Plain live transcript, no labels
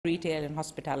retail and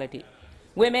hospitality.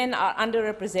 Women are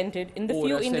underrepresented in the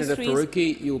few industries— Senator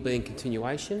Faruqi, you'll be in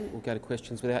continuation. We'll go to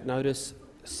questions without notice.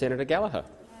 Senator Gallagher.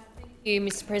 Thank you,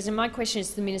 Mr President. My question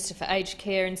is to the Minister for Aged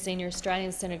Care and Senior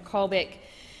Australians, Senator Colbeck.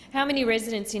 How many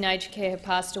residents in aged care have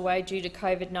passed away due to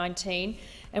COVID-19,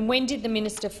 and when did the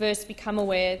minister first become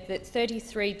aware that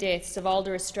 33 deaths of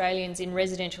older Australians in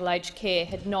residential aged care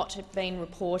had not been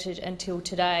reported until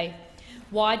today?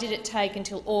 Why did it take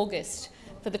until August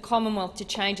for the Commonwealth to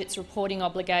change its reporting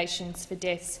obligations for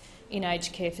deaths in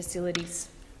aged care facilities?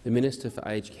 The Minister for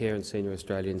Aged Care and Senior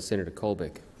Australians, Senator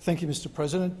Colbeck. Thank you, Mr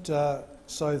President.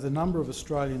 So the number of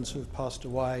Australians who have passed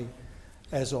away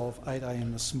as of 8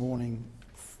 a.m. this morning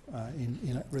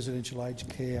in residential aged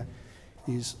care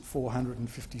is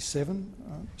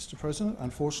 457, Mr President,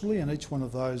 unfortunately, and each one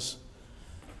of those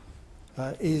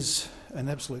is an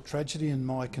absolute tragedy, and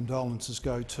my condolences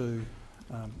go to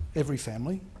every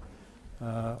family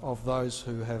of those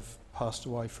who have passed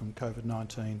away from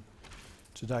COVID-19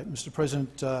 to date. Mr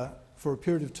President, for a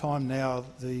period of time now,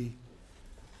 the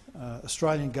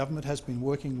Australian government has been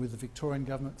working with the Victorian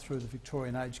government through the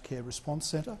Victorian Aged Care Response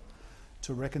Centre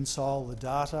to reconcile the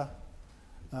data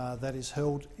that is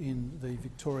held in the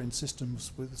Victorian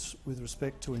systems with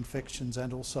respect to infections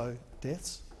and also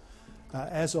deaths.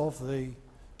 As of the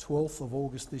 12th of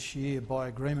August this year, by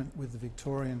agreement with the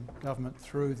Victorian government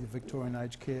through the Victorian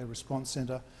Aged Care Response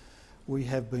Centre, we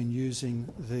have been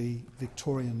using the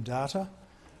Victorian data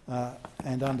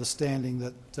and understanding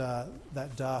that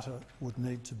that data would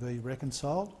need to be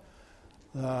reconciled.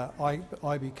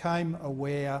 I became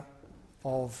aware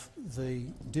of the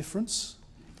difference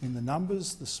in the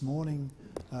numbers this morning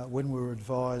when we were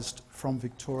advised from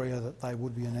Victoria that they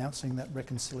would be announcing that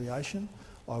reconciliation.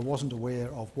 I wasn't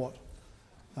aware of what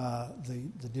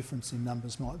the difference in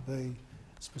numbers might be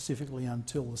specifically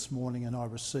until this morning, and I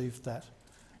received that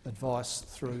advice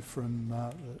through from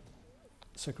the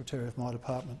Secretary of my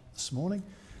department this morning.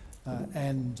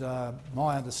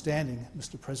 My understanding,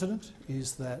 Mr President,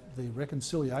 is that the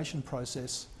reconciliation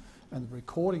process and the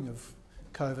recording of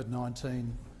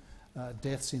COVID-19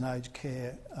 deaths in aged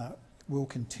care will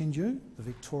continue. The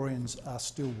Victorians are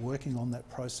still working on that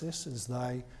process as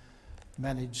they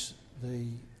manage the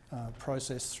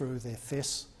process through their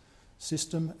FES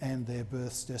system and their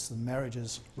births, deaths and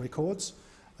marriages records.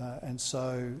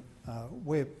 So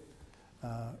we're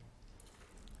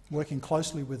working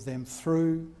closely with them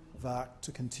through VARC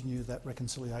to continue that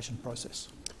reconciliation process.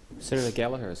 Senator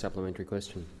Gallagher, a supplementary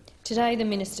question. Today, the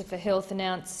Minister for Health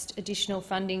announced additional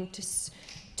funding to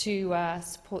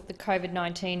support the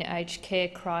COVID-19 aged care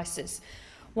crisis.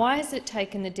 Why has it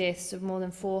taken the deaths of more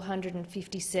than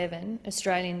 457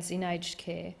 Australians in aged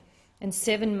care and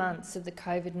 7 months of the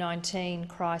COVID-19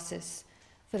 crisis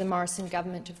for the Morrison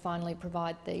government to finally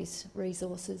provide these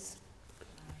resources?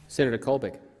 Senator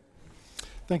Colbeck.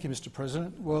 Thank you, Mr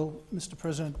President. Well, Mr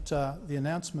President, the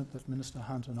announcement that Minister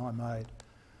Hunt and I made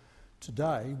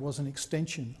today was an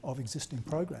extension of existing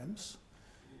programs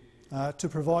to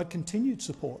provide continued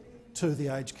support to the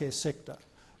aged care sector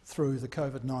through the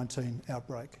COVID-19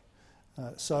 outbreak.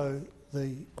 So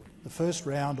the first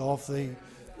round of the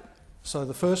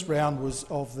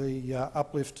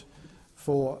uplift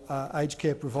for aged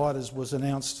care providers was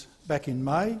announced back in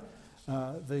May.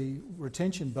 The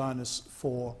retention bonus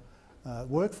for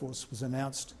workforce was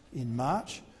announced in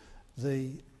March. The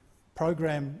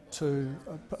program to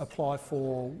apply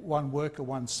for one worker,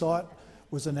 one site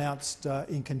was announced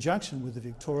in conjunction with the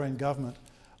Victorian government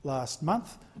last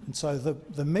month. And so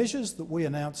the measures that we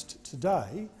announced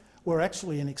today were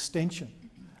actually an extension,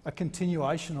 a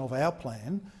continuation of our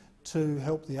plan to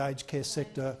help the aged care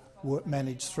sector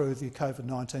manage through the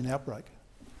COVID-19 outbreak.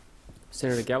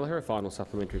 Senator Gallagher, a final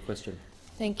supplementary question.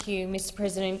 Thank you, Mr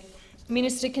President.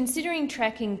 Minister, considering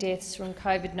tracking deaths from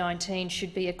COVID-19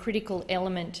 should be a critical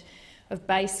element of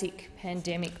basic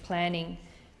pandemic planning,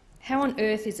 how on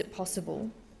earth is it possible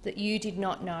that you did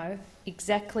not know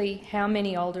exactly how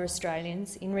many older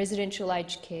Australians in residential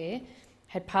aged care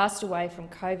had passed away from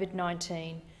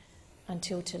COVID-19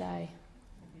 until today?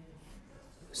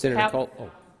 Senator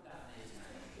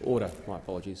Order. My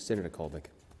apologies. Senator Colbeck.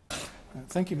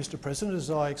 Thank you, Mr President. As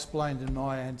I explained in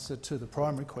my answer to the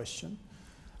primary question,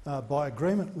 by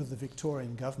agreement with the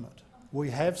Victorian government, we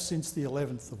have since the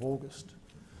 11th of August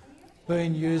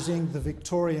been using the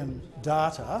Victorian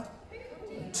data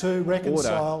to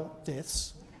reconcile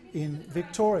deaths in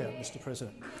Victoria, Mr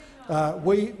President.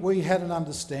 We had an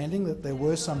understanding that there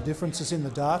were some differences in the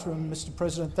data, and Mr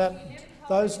President,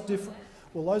 those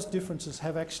differences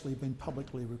have actually been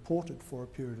publicly reported for a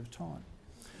period of time.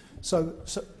 The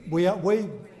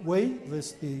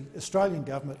Australian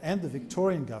government and the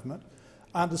Victorian government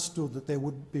understood that there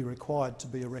would be required to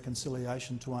be a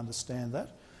reconciliation to understand that.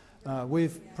 We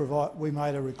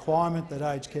made a requirement that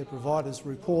aged care providers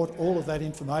report all of that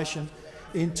information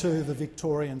into the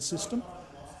Victorian system,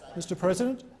 Mr.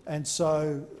 President, and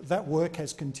so that work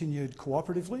has continued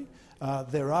cooperatively.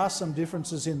 There are some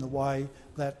differences in the way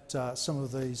that some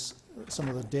of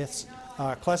the deaths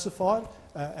are classified,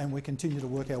 and we continue to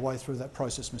work our way through that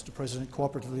process, Mr. President,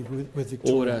 cooperatively with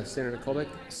Victoria. Order, Senator Colbeck.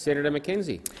 Senator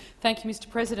McKenzie. Thank you, Mr.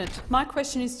 President. My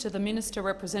question is to the Minister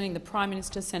representing the Prime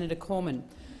Minister, Senator Cormann.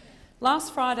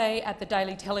 Last Friday at the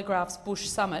Daily Telegraph's Bush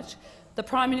Summit, the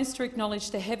Prime Minister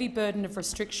acknowledged the heavy burden of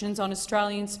restrictions on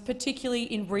Australians, particularly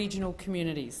in regional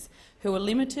communities, who are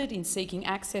limited in seeking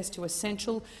access to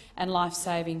essential and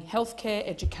life-saving healthcare,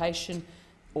 education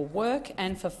or work,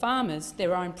 and for farmers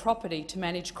their own property to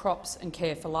manage crops and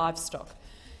care for livestock.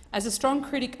 As a strong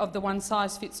critic of the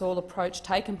one-size-fits-all approach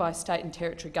taken by state and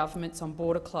territory governments on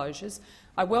border closures,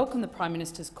 I welcome the Prime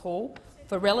Minister's call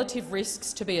for relative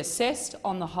risks to be assessed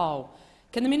on the whole.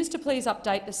 Can the Minister please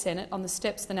update the Senate on the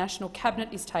steps the National Cabinet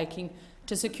is taking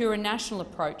to secure a national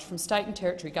approach from state and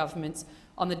territory governments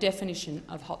on the definition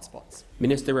of hotspots?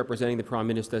 Minister representing the Prime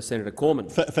Minister, Senator Cormann.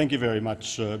 Thank you very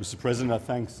much, Mr. President. I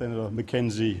thank Senator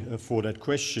McKenzie for that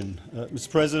question. Mr.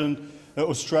 President,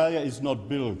 Australia is not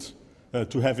built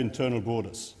to have internal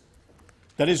borders.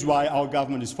 That is why our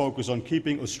government is focused on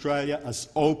keeping Australia as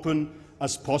open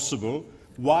as possible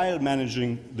while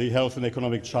managing the health and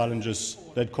economic challenges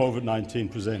that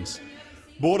COVID-19 presents.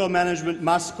 Border management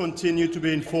must continue to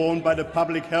be informed by the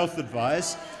public health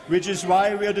advice, which is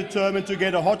why we are determined to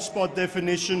get a hotspot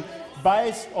definition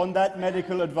based on that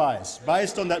medical advice.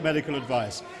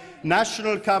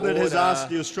 National Cabinet has asked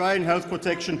the Australian Health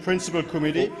Protection Principal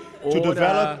Committee to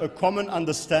develop a common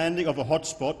understanding of a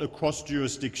hotspot across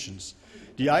jurisdictions.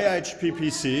 The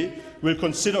IHPPC will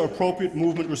consider appropriate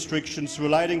movement restrictions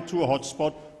relating to a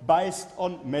hotspot based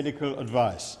on medical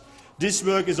advice. This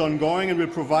work is ongoing and will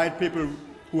provide people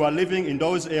who are living in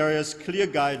those areas clear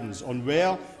guidance on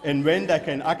where and when they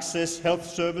can access health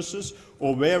services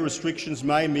or where restrictions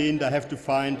may mean they have to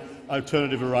find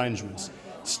alternative arrangements.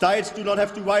 States do not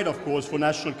have to wait, of course, for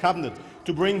National Cabinet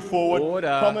to bring forward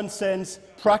common sense,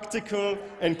 practical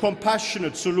and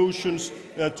compassionate solutions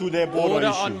to their border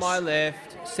issues. On my left.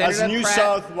 Senator New Pratt.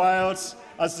 South Wales,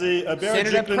 as the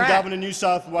Berejiklian governor in New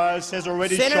South Wales has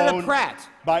already shown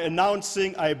by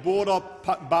announcing a border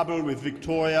bubble with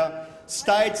Victoria,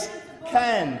 states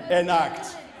can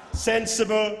enact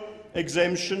sensible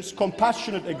exemptions,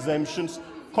 compassionate exemptions,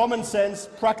 common sense,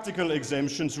 practical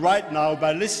exemptions right now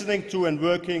by listening to and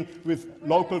working with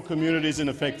local communities in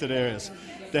affected areas.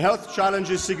 The health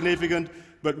challenge is significant,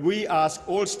 but we ask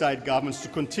all state governments to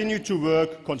continue to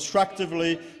work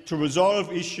constructively to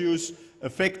resolve issues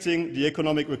affecting the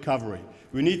economic recovery.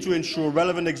 We need to ensure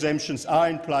relevant exemptions are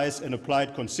in place and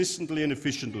applied consistently and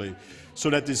efficiently, so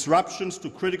that disruptions to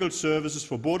critical services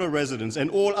for border residents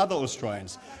and all other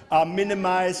Australians are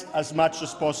minimised as much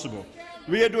as possible.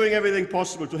 We are doing everything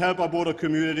possible to help our border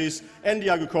communities and the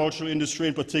agricultural industry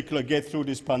in particular get through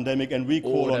this pandemic, and we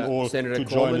call on all to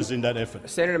join us in that effort.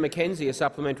 Senator McKenzie, a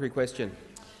supplementary question.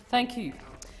 Thank you.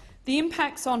 The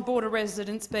impacts on border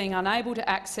residents being unable to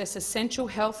access essential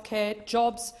health care,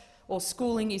 jobs or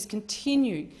schooling is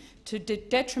continuing to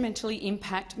detrimentally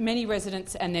impact many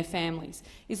residents and their families.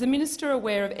 Is the Minister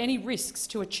aware of any risks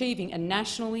to achieving a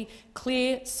nationally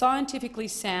clear, scientifically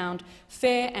sound,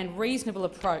 fair and reasonable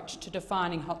approach to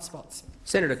defining hotspots?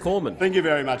 Senator Cormann. Thank you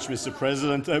very much, Mr.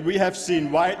 President. We have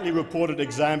seen widely reported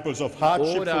examples of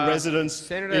hardship for residents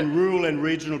in rural and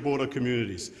regional border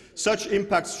communities. Such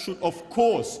impacts should, of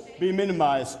course, be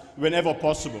minimised whenever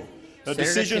possible.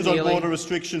 Decisions on border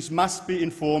restrictions must be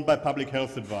informed by public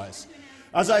health advice.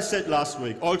 As I said last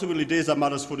week, ultimately these are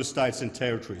matters for the states and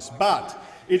territories, but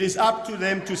it is up to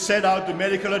them to set out the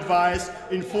medical advice,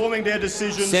 informing their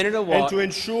decisions and to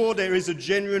ensure there is a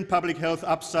genuine public health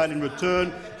upside in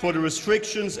return for the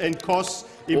restrictions and costs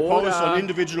imposed on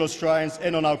individual Australians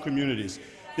and on our communities.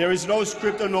 There is no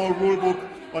script or no rulebook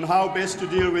on how best to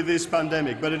deal with this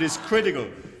pandemic, but it is critical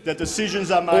that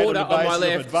decisions are made on the basis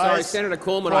of advice. Sorry, Senator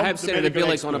Cormann, I have Senator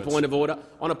Billick on a point of order.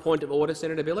 On a point of order,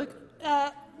 Senator Billick.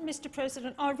 Mr.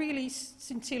 President, I really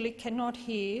sincerely cannot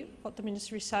hear what the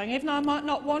Minister is saying. Even though I might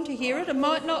not want to hear it, I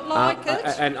might not like it.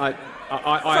 And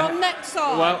from that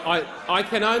side. Well, I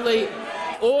can only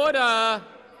order.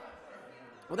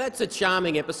 Well, that's a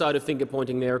charming episode of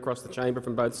finger-pointing there across the chamber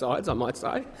from both sides, I might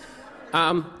say.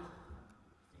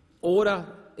 Order.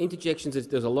 interjections.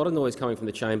 There's a lot of noise coming from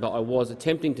the chamber. I was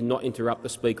attempting to not interrupt the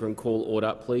Speaker and call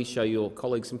order. Please show your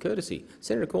colleagues some courtesy.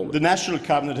 Senator Cormann. The National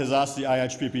Cabinet has asked the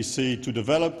IHPPC to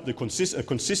develop a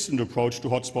consistent approach to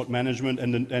hotspot management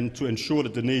and to ensure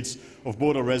that the needs of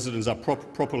border residents are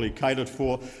properly catered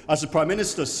for. As the Prime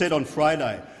Minister said on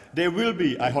Friday, there will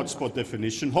be a hotspot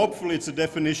definition. Hopefully it's a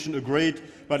definition agreed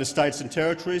by the states and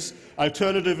territories.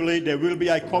 Alternatively, there will be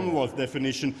a Commonwealth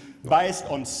definition based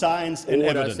on science and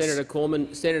evidence. Senator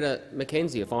Cormann. Senator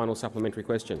McKenzie, a final supplementary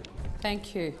question.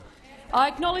 Thank you. I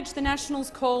acknowledge the Nationals'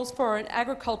 calls for an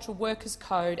agricultural workers'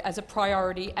 code as a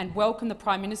priority and welcome the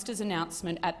Prime Minister's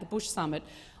announcement at the Bush Summit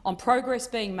on progress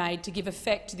being made to give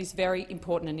effect to this very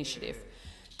important initiative.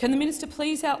 Can the minister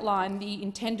please outline the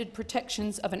intended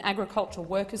protections of an agricultural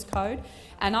workers' code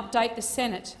and update the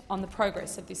Senate on the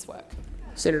progress of this work?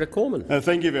 Senator Cormann.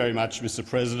 Thank you very much, Mr.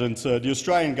 President. The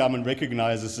Australian government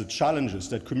recognises the challenges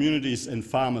that communities and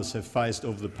farmers have faced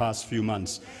over the past few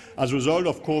months as a result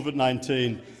of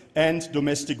COVID-19 and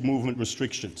domestic movement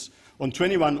restrictions. On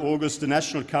 21 August, the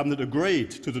National Cabinet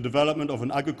agreed to the development of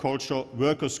an agricultural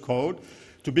workers' code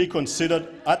to be considered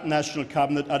at National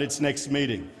Cabinet at its next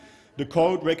meeting. The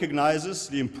code recognises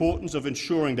the importance of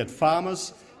ensuring that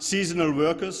farmers, seasonal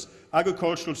workers,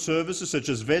 agricultural services such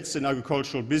as vets and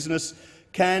agricultural business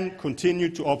can continue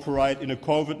to operate in a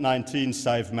COVID-19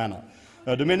 safe manner.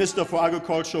 The Minister for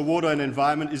Agriculture, Water and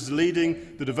Environment is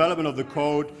leading the development of the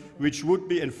code, which would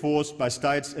be enforced by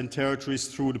states and territories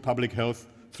through their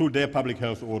public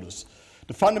health orders.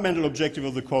 The fundamental objective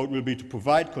of the code will be to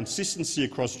provide consistency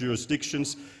across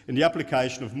jurisdictions in the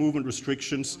application of movement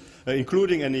restrictions,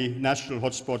 including any national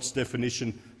hotspots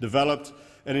definition developed,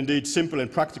 and indeed simple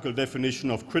and practical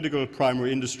definition of critical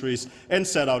primary industries, and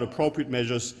set out appropriate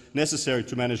measures necessary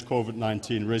to manage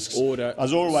COVID-19 risks. Order.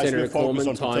 As always, Senator we focus Cormann,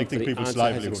 on protecting people's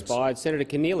livelihoods. Senator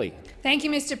Keneally. Thank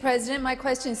you, Mr. President. My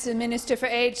question is to the Minister for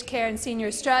Aged Care and Senior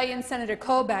Australians, Senator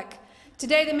Colbeck.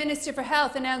 Today, the Minister for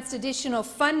Health announced additional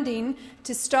funding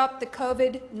to stop the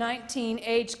COVID-19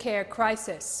 aged care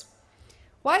crisis.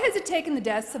 Why has it taken the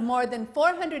deaths of more than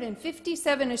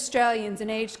 457 Australians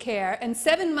in aged care and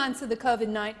 7 months of the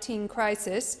COVID-19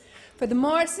 crisis for the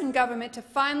Morrison government to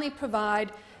finally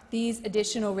provide these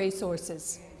additional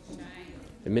resources?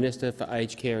 The Minister for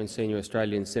Aged Care and Senior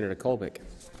Australians, Senator Colbeck.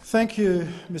 Thank you,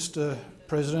 Mr.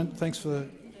 President. Thanks for the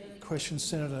question,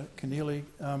 Senator Keneally.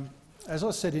 As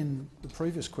I said in the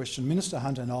previous question, Minister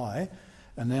Hunt and I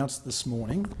announced this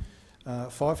morning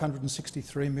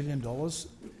 $563 million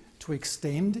to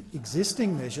extend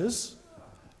existing measures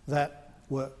that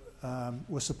were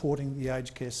supporting the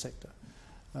aged care sector.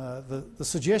 The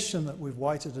suggestion that we've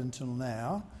waited until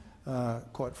now,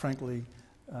 quite frankly,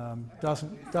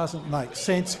 doesn't make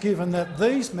sense, given that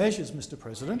these measures, Mr.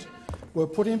 President, were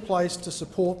put in place to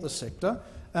support the sector.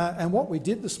 And what we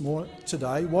did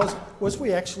today was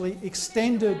we actually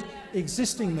extended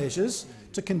existing measures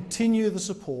to continue the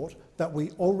support that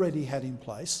we already had in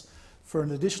place for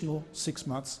an additional 6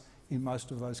 months in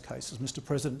most of those cases, Mr.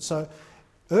 President. So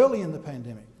early in the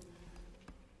pandemic,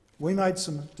 we made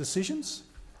some decisions,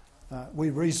 we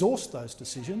resourced those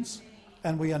decisions,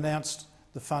 and we announced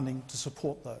the funding to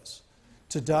support those.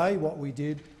 Today, what we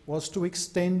did was to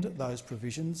extend those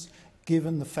provisions,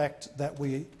 given the fact that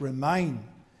we remain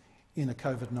in a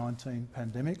COVID-19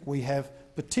 pandemic. We have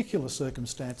particular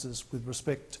circumstances with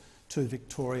respect to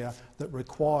Victoria that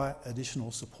require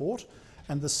additional support,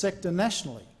 and the sector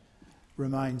nationally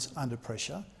remains under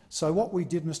pressure. So what we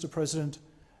did, Mr. President,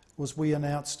 was we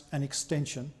announced an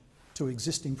extension to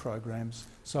existing programs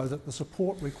so that the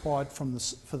support required for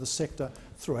the sector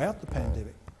throughout the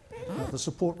pandemic, the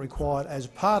support required as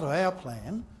part of our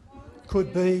plan,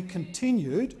 could be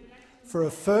continued for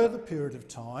a further period of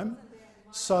time,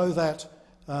 so that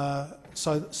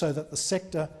the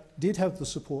sector did have the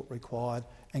support required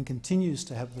and continues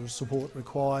to have the support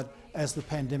required as the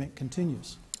pandemic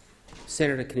continues.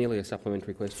 Senator Keneally, a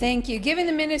supplementary question. Thank you. Given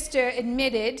the minister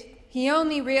admitted he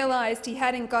only realised he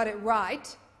hadn't got it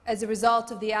right as a result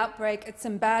of the outbreak at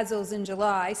St Basil's in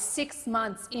July, 6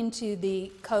 months into the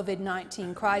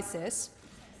COVID-19 crisis,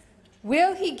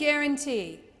 will he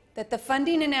guarantee that the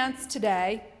funding announced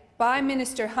today by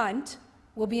Minister Hunt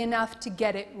will be enough to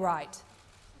get it right?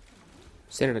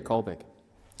 Senator Colbeck.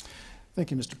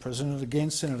 Thank you, Mr. President. Again,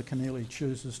 Senator Keneally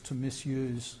chooses to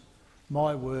misuse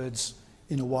my words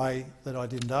in a way that I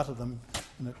didn't utter them,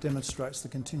 and it demonstrates the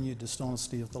continued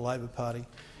dishonesty of the Labor Party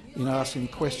in asking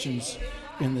questions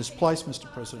in this place,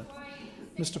 Mr. President.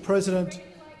 Mr. President,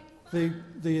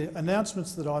 the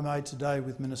announcements that I made today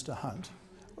with Minister Hunt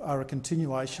are a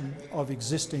continuation of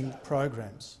existing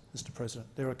programs, Mr.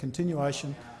 President. They're a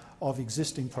continuation of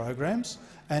existing programs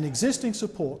and existing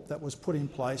support that was put in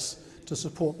place to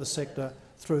support the sector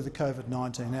through the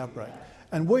COVID-19 outbreak.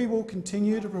 And we will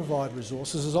continue to provide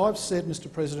resources. As I've said,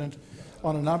 Mr President,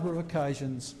 on a number of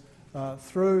occasions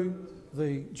through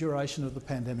the duration of the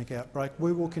pandemic outbreak,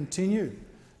 we will continue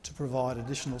to provide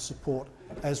additional support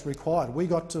as required. We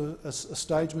got to a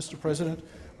stage, Mr President,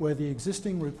 where the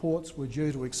existing supports were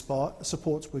due to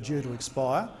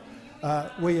expire.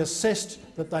 We assessed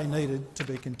that they needed to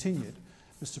be continued,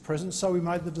 Mr President, so we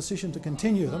made the decision to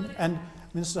continue them, and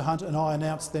Minister Hunt and I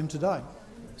announced them today.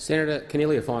 Senator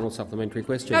Keneally, a final supplementary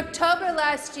question. In October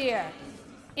last year,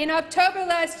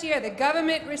 the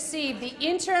government received the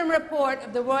interim report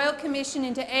of the Royal Commission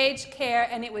into Aged Care,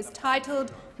 and it was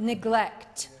titled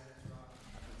Neglect.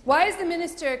 Why is the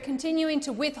minister continuing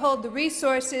to withhold the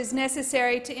resources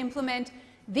necessary to implement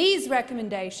these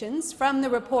recommendations from the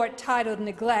report titled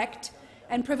Neglect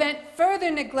and prevent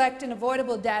further neglect and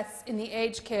avoidable deaths in the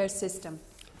aged care system?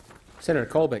 Senator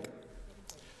Colbeck.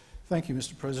 Thank you,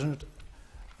 Mr President.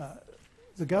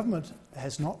 The government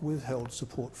has not withheld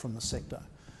support from the sector.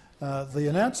 The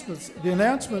announcements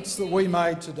that we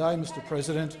made today, Mr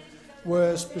President,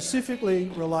 were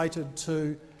specifically related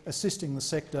to assisting the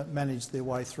sector manage their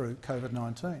way through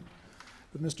COVID-19.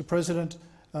 But, Mr President,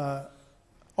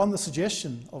 on the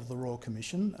suggestion of the Royal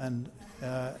Commission and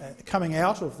coming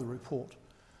out of the report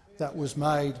that was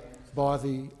made by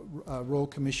the Royal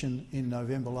Commission in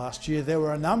November last year, there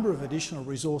were a number of additional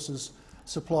resources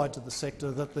supplied to the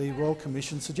sector that the Royal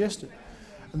Commission suggested.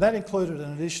 And that included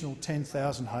an additional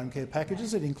 10,000 home care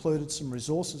packages. It included some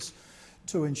resources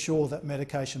to ensure that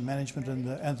medication management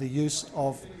and the use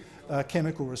of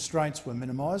chemical restraints were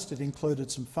minimised. It included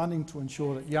some funding to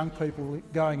ensure that young people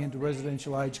going into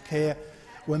residential aged care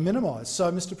were minimised. So,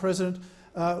 Mr President,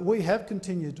 we have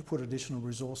continued to put additional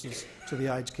resources to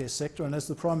the aged care sector, and as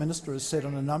the Prime Minister has said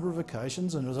on a number of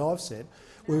occasions, and as I've said,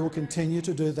 we will continue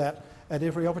to do that at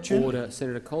every opportunity. Order.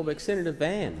 Senator Colbeck. Senator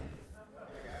Van.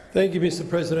 Thank you, Mr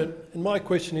President. And my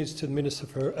question is to the Minister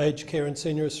for Aged Care and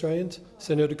Senior Australians,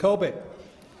 Senator Colbeck.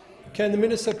 Can the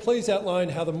Minister please outline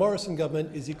how the Morrison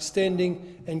government is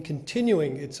extending and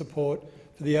continuing its support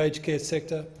for the aged care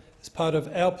sector as part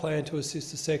of our plan to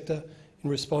assist the sector in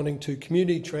responding to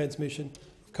community transmission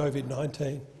of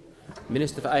COVID-19?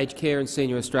 Minister for Aged Care and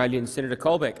Senior Australians, Senator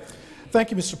Colbeck.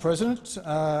 Thank you, Mr President,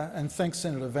 and thanks,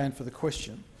 Senator Van, for the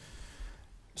question.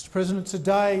 Mr President,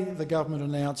 today the government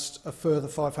announced a further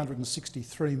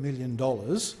 $563 million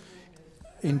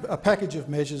in a package of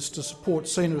measures to support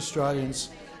senior Australians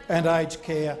and aged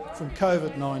care from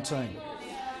COVID-19.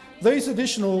 These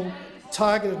additional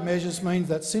targeted measures mean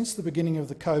that since the beginning of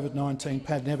the COVID-19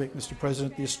 pandemic, Mr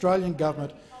President, the Australian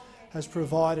government has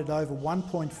provided over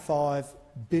 $1.5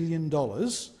 billion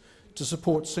to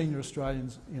support senior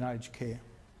Australians in aged care.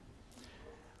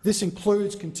 This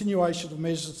includes continuation of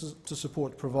measures to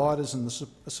support providers and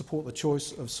support the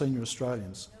choice of senior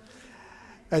Australians.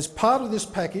 As part of this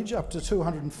package, up to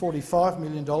 $245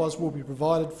 million will be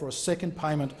provided for a second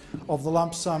payment of the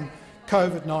lump sum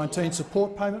COVID-19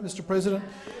 support payment, Mr President,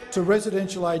 to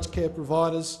residential aged care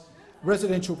providers.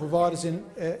 Residential providers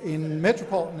in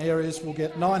metropolitan areas will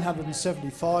get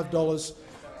 $975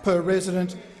 per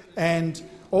resident, and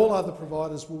all other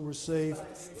providers will receive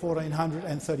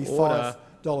 $1,435.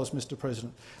 Mr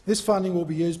President. This funding will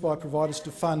be used by providers to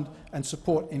fund and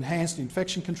support enhanced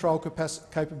infection control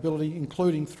capability,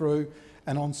 including through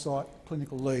an on-site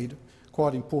clinical lead,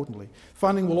 quite importantly.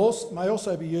 Funding may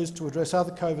also be used to address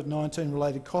other COVID-19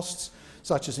 related costs,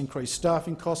 such as increased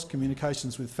staffing costs,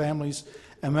 communications with families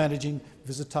and managing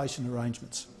visitation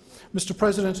arrangements. Mr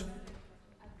President,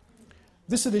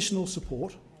 this additional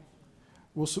support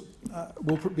will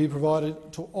be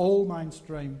provided to all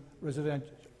mainstream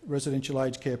residential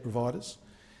aged care providers,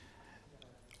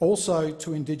 also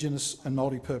to Indigenous and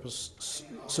multi-purpose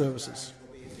services.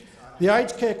 The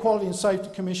Aged Care Quality and Safety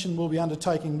Commission will be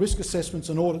undertaking risk assessments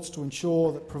and audits to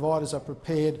ensure that providers are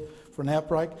prepared for an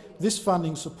outbreak. This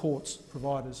funding supports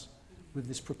providers with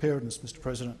this preparedness, Mr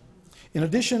President. In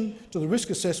addition to the risk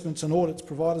assessments and audits,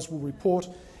 providers will report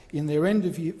in their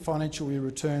end-of-year financial year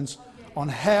returns on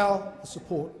how the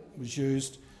support was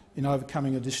used in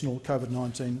overcoming additional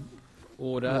COVID-19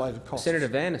 related costs. Senator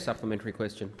Van, a supplementary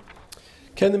question.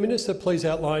 Can the Minister please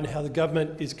outline how the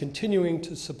government is continuing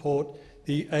to support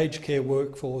the aged care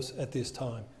workforce at this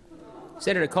time?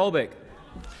 Senator Colbeck.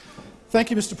 Thank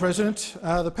you, Mr President.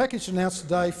 The package announced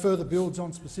today further builds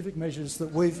on specific measures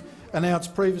that we've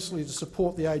announced previously to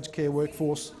support the aged care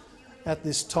workforce at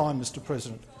this time, Mr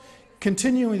President.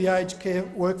 Continuing the aged care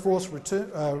workforce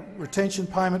retention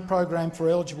payment program for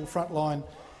eligible frontline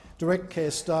direct care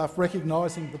staff,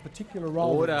 recognising the particular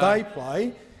role that they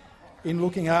play in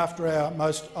looking after our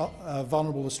most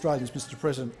vulnerable Australians, Mr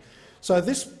President. So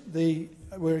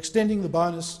we're extending the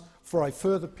bonus for a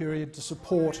further period to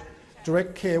support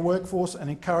direct care workforce and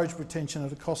encourage retention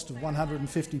at a cost of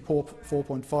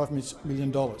 $154.5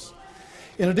 million.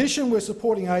 In addition, we're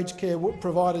supporting aged care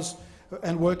providers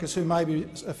and workers who may be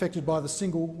affected by the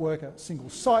single worker,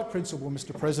 single site principle,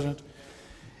 Mr President,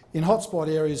 in hotspot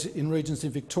areas in regions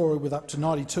in Victoria with up to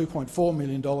 $92.4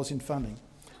 million in funding.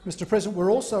 Mr President,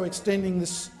 we're also extending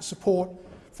this support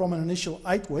from an initial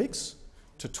 8 weeks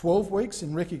to 12 weeks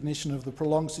in recognition of the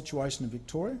prolonged situation in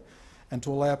Victoria and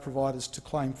to allow providers to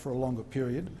claim for a longer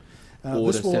period.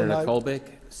 Order, Senator Colbeck.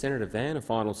 Senator Van, a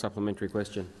final supplementary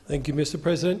question. Thank you, Mr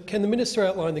President. Can the minister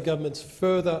outline the government's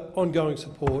further ongoing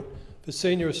support for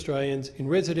senior Australians in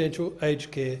residential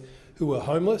aged care who are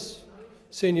homeless,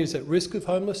 seniors at risk of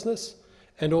homelessness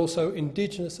and also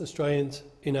Indigenous Australians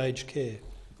in aged care?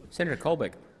 Senator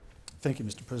Colbeck. Thank you,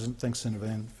 Mr President. Thanks, Senator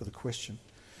Van, for the question.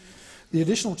 The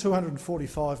additional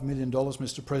 $245 million,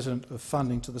 Mr President, of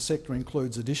funding to the sector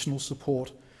includes additional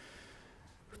support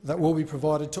that will be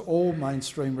provided to all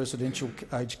mainstream residential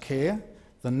aged care,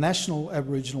 the National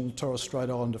Aboriginal and Torres Strait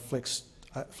Islander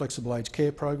Flexible Aged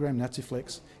Care Program,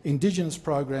 NATSIFLEX, Indigenous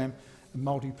Program and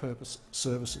multi-purpose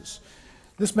services.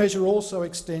 This measure also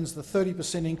extends the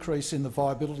 30% increase in the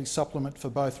viability supplement for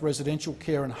both residential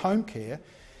care and home care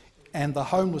and the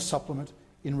homeless supplement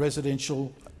in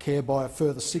residential care by a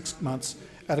further 6 months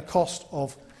at a cost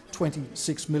of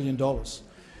 $26 million.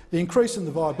 The increase in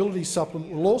the viability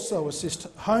supplement will also assist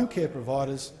home care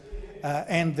providers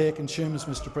and their consumers,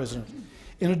 Mr President.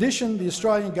 In addition, the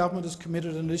Australian government has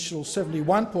committed an additional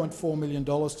 $71.4 million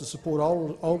to support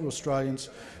older Australians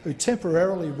who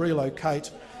temporarily relocate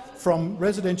from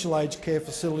residential aged care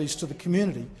facilities to the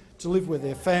community to live with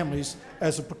their families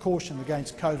as a precaution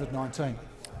against COVID-19.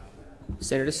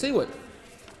 Senator Siewert.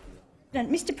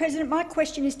 Mr President, my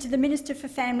question is to the Minister for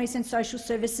Families and Social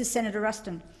Services, Senator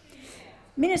Ruston.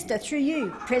 Minister, through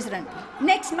you, President,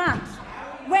 next month,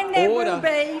 when there will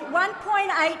be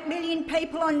 1.8 million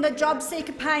people on the job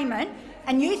seeker payment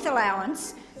and youth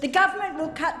allowance, the government will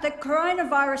cut the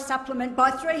coronavirus supplement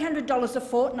by $300 a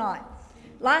fortnight.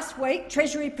 Last week,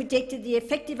 Treasury predicted the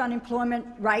effective unemployment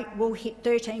rate will hit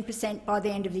 13% by the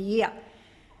end of the year.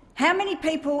 How many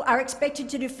people are expected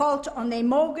to default on their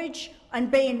mortgage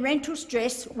and be in rental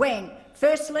stress when,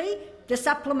 firstly, the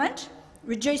supplement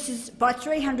reduces by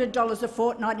 $300 a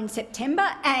fortnight in September,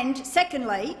 and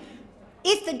secondly,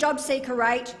 if the job seeker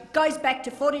rate goes back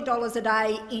to $40 a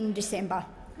day in December?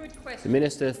 The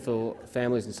Minister for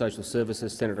Families and Social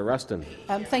Services, Senator Ruston.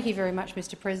 Thank you very much,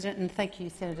 Mr President, and thank you,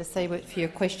 Senator Siewert, for your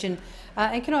question.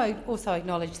 And can I also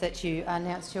acknowledge that you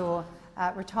announced your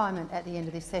retirement at the end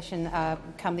of this session,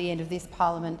 come the end of this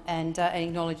parliament, and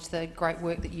acknowledge the great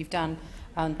work that you've done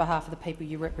on behalf of the people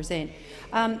you represent.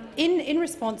 In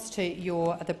response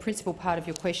to the principal part of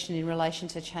your question in relation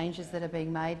to changes that are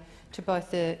being made to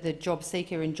both the job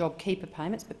seeker and job keeper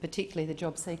payments, but particularly the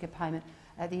job seeker payment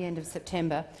at the end of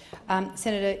September,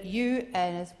 Senator, you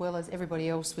and as well as everybody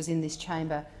else was in this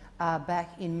chamber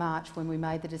back in March when we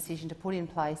made the decision to put in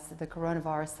place the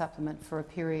coronavirus supplement for a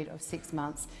period of 6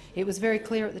 months. It was very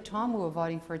clear at the time we were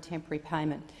voting for a temporary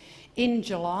payment. In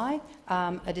July,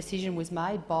 a decision was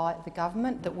made by the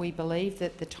government that we believe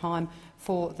that the time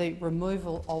for the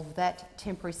removal of that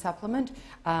temporary supplement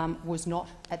was not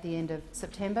at the end of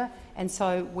September, and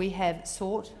so we have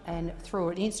sought, and through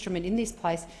an instrument in this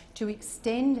place, to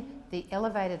extend the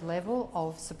elevated level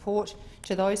of support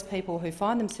to those people who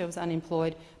find themselves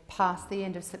unemployed past the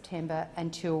end of September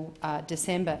until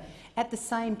December. At the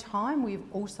same time, we've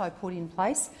also put in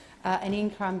place an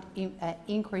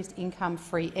increased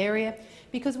income-free area,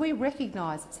 because we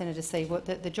recognise, Senator Siewert,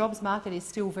 that the jobs market is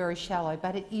still very shallow,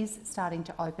 but it is starting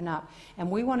to open up,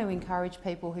 and we want to encourage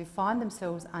people who find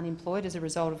themselves unemployed as a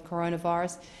result of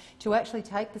coronavirus to actually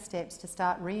take the steps to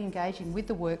start re-engaging with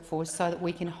the workforce so that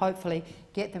we can hopefully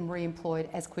get them re-employed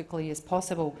as quickly as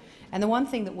possible. And the one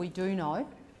thing that we do know—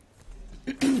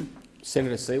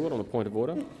 Senator Siewert, on a point of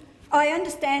order. I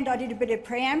understand I did a bit of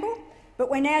preamble,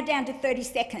 but we're now down to 30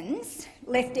 seconds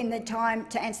left in the time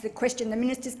to answer the question. The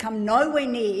minister's come nowhere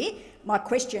near my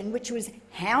question, which was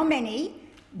how many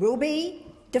will be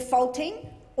defaulting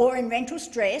or in rental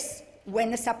stress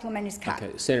when the supplement is cut.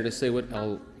 Okay, Senator Siewert,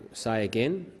 I'll say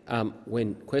again,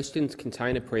 when questions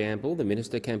contain a preamble, the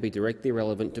minister can be directly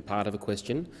relevant to part of a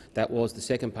question. That was the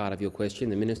second part of your question.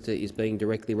 The minister is being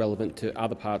directly relevant to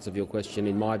other parts of your question,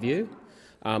 in my view.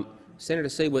 Senator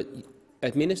Siewert,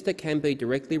 A minister can be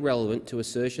directly relevant to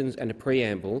assertions and a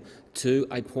preamble to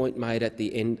a point made at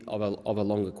the end of a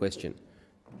longer question.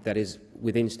 That is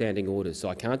within standing orders. So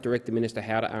I can't direct the minister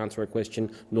how to answer a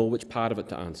question nor which part of it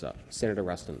to answer. Senator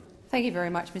Ruston. Thank you very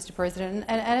much, Mr President.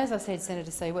 And as I said,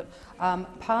 Senator Siewert,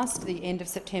 past the end of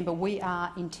September, we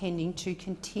are intending to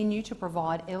continue to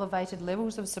provide elevated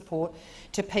levels of support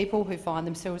to people who find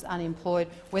themselves unemployed,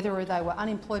 whether they were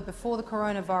unemployed before the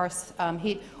coronavirus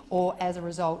hit or as a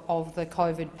result of the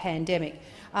COVID pandemic.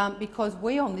 Because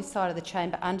we on this side of the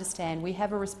chamber understand we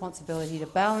have a responsibility to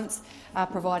balance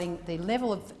providing the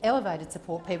level of elevated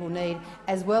support people need,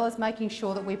 as well as making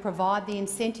sure that we provide the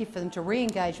incentive for them to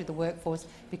re-engage with the workforce,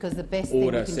 because the best thing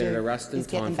we can Senator do Ruston, is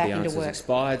get them time back for the into answers work.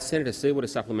 expired. Senator Siewert, a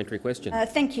supplementary question.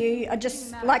 Thank you. I'd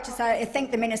just like to say I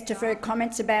thank the minister for her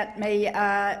comments about me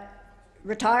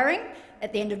retiring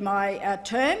at the end of my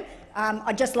term.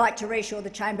 I'd just like to reassure the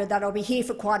chamber that I'll be here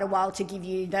for quite a while to give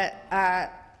you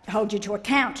that. Hold you to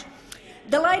account.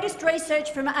 The latest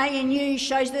research from ANU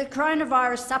shows that the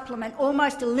coronavirus supplement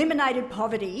almost eliminated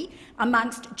poverty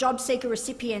amongst job seeker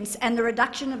recipients, and the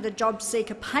reduction of the job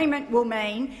seeker payment will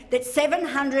mean that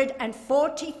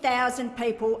 740,000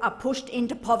 people are pushed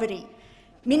into poverty.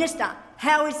 Minister,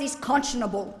 how is this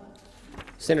conscionable?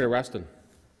 Senator Ruston.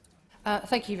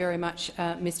 Thank you very much,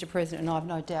 Mr President, and I have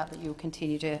no doubt that you will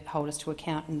continue to hold us to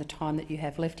account in the time that you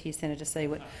have left here, Senator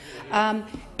Siewert.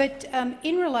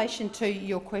 In relation to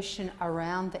your question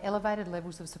around the elevated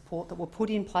levels of support that were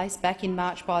put in place back in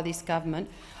March by this government,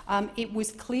 it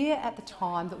was clear at the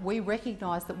time that we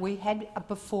recognised that we had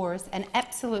before us an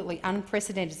absolutely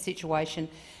unprecedented situation,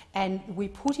 and we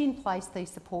put in place these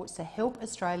supports to help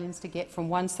Australians to get from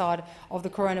one side of the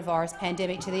coronavirus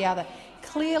pandemic to the other.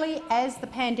 Clearly, as the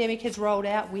pandemic has rolled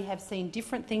out, we have seen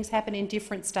different things happen in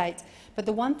different states. But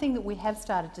the one thing that we have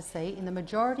started to see in the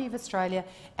majority of Australia,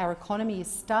 our economy is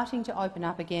starting to open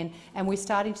up again, and we're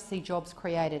starting to see jobs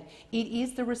created. It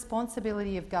is the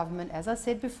responsibility of government, as I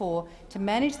said before, to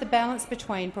manage the balance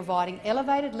between providing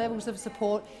elevated levels of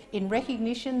support in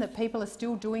recognition that people are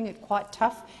still doing it quite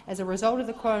tough as a result of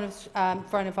the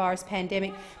coronavirus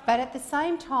pandemic, but at the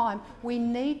same time we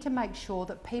need to make sure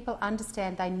that people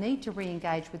understand they need to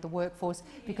re-engage with the workforce,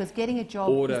 because getting a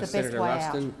job is the best Senator way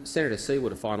Ruston. out. Senator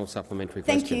Siewert, a final supplementary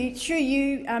question. Thank you. Through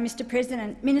you, Mr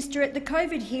President. Minister, at the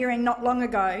COVID hearing not long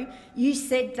ago, you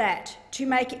said that to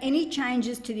make any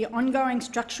changes to the ongoing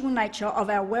structural nature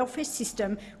of our welfare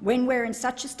system when we're in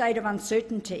such a state of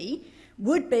uncertainty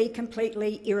would be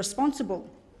completely irresponsible.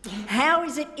 How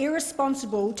is it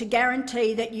irresponsible to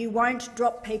guarantee that you won't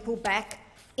drop people back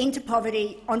into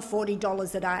poverty on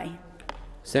 $40 a day?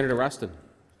 Senator Ruston.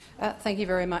 Thank you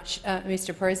very much,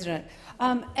 Mr President.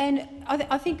 And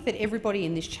I think that everybody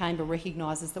in this chamber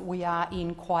recognises that we are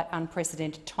in quite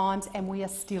unprecedented times, and we are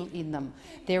still in them.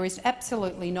 There is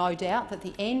absolutely no doubt that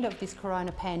the end of this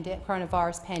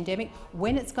coronavirus pandemic,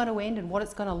 when it's going to end and what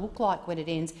it's going to look like when it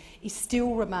ends,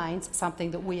 still remains something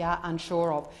that we are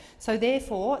unsure of. So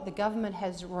therefore, the government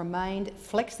has remained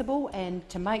flexible, and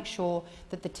to make sure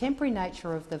that the temporary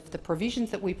nature of the provisions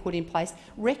that we put in place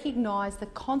recognise the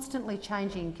constantly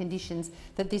changing conditions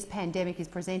that this pandemic is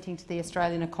presenting to the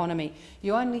Australian economy.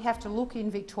 You only have to look in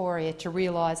Victoria to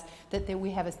realise that we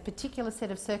have a particular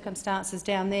set of circumstances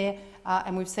down there,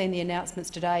 and we've seen the announcements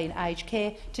today in aged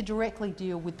care to directly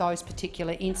deal with those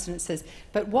particular instances.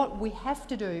 But what we have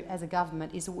to do as a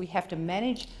government is that we have to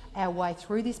manage our way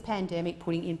through this pandemic,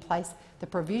 putting in place the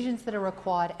provisions that are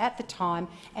required at the time,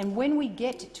 and when we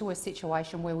get to a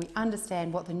situation where we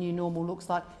understand what the new normal looks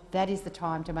like, that is the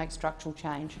time to make structural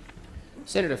change.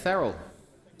 Senator Farrell.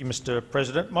 Mr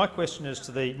President. My question is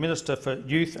to the Minister for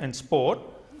Youth and Sport,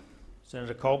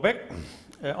 Senator Colbeck.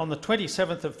 On the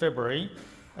 27th of February,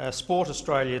 Sport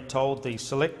Australia told the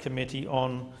Select Committee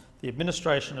on the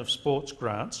Administration of Sports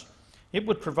Grants it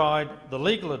would provide the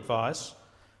legal advice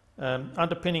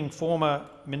underpinning former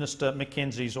Minister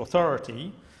Mackenzie's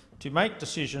authority to make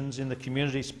decisions in the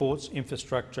Community Sports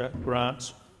Infrastructure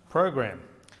Grants program.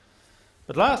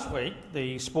 But last week,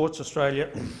 the Sports Australia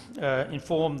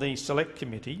informed the Select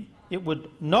Committee it would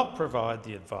not provide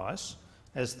the advice,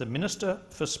 as the Minister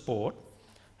for Sport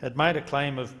had made a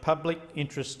claim of public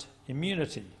interest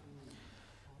immunity.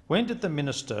 When did the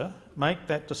minister make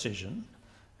that decision,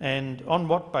 and on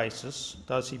what basis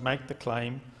does he make the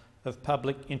claim of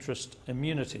public interest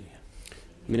immunity?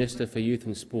 Minister for Youth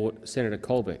and Sport, Senator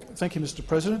Colbeck. Thank you, Mr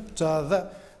President.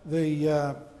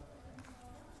 The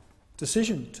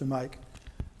decision to make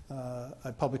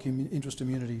a public interest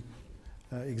immunity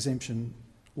exemption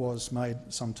was made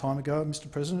some time ago,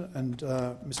 Mr President. And,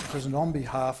 Mr President, on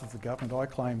behalf of the government, I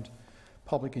claimed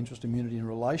public interest immunity in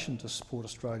relation to Sport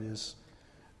Australia's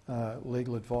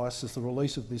legal advice, as the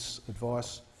release of this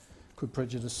advice could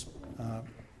prejudice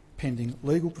pending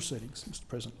legal proceedings, Mr.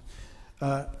 President.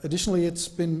 Additionally, it's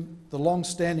been the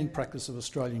long-standing practice of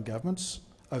Australian governments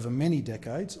over many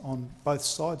decades on both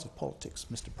sides of politics,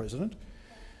 Mr. President,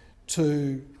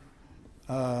 to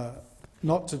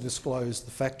not to disclose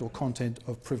the fact or content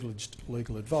of privileged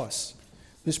legal advice.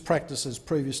 This practice has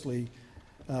previously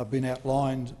been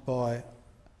outlined by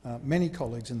many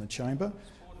colleagues in the chamber,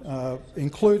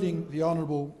 including the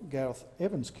Honourable Gareth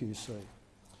Evans QC,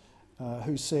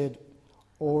 who said,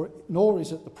 nor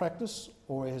is it the practice,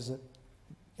 or has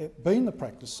it been the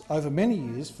practice over many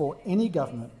years for any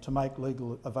government to make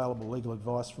available legal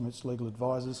advice from its legal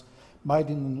advisers made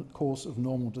in the course of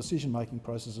normal decision-making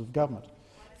processes of government,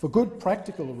 for good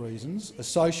practical reasons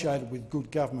associated with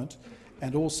good government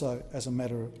and also as a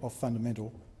matter of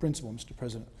fundamental principle, Mr.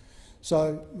 President.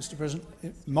 So, Mr. President,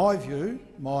 in my view,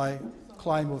 my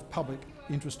claim of public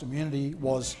interest immunity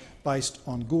was based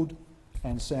on good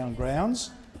and sound grounds,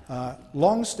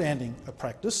 long-standing a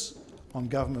practice on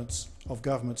governments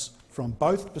from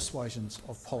both persuasions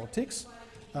of politics,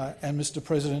 and, Mr.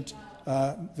 President,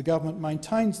 the government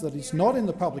maintains that it's not in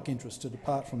the public interest to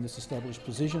depart from this established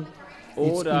position.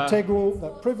 Order. It's integral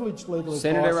that privileged legal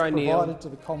advice provided to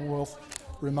the Commonwealth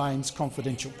remains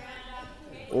confidential.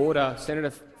 Order.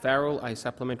 Senator Farrell, a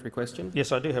supplementary question.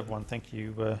 Yes, I do have one. Thank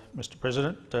you, Mr.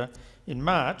 President. In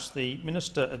March, the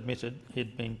minister admitted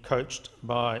he'd been coached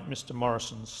by Mr.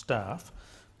 Morrison's staff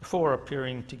before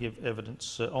appearing to give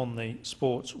evidence on the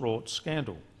sports rorts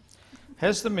scandal.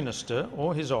 Has the minister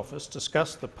or his office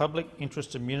discussed the public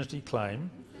interest immunity claim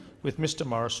with Mr.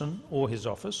 Morrison or his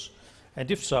office, and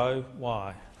if so,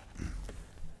 why?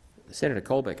 Senator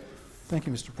Colbeck. Thank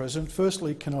you, Mr. President.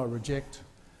 Firstly, can I reject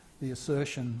the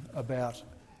assertion about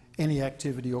any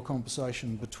activity or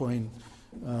conversation between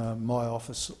my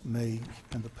office, me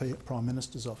and the Prime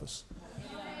Minister's office,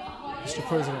 Mr.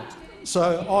 President.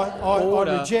 So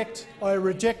I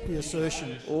reject the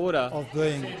assertion of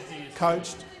being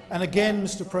coached. And again,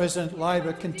 Mr. President,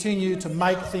 Labor continue to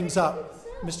make things up,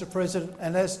 Mr. President,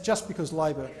 and just because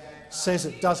Labor says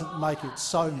it doesn't make it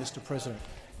so, Mr. President.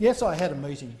 Yes, I had a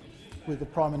meeting with the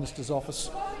Prime Minister's office,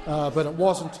 but it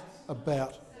wasn't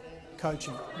about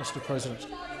coaching, Mr. President.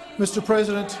 Mr.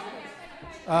 President,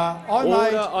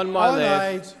 I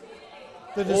made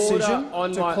the decision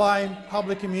to claim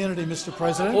public immunity, Mr.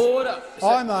 President.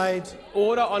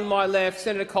 Order on my left.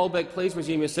 Senator Colbeck, please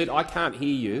resume your seat. I can't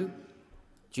hear you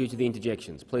due to the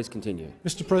interjections. Please continue.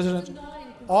 Mr. President,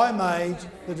 I made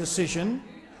the decision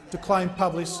to claim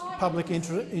public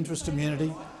interest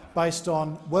immunity based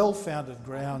on well-founded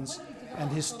grounds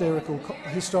and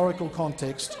historical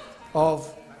context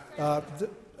of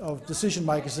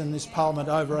decision-makers in this parliament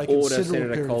over a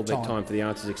considerable period of time. Time for the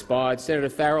answers expired. Senator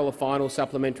Farrell, a final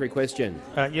supplementary question.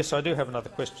 Yes, I do have another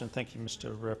question. Thank you,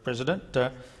 Mr. President.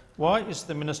 Why is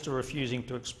the minister refusing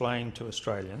to explain to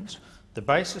Australians the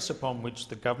basis upon which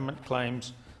the government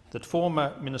claims that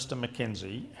former Minister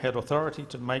Mackenzie had authority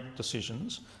to make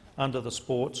decisions under the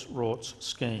sports rorts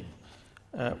scheme?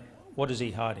 What is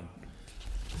he hiding?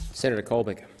 Senator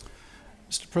Colbeck.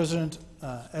 Mr. President,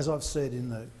 as I've said in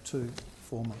the two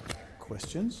former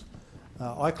questions,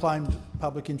 I claimed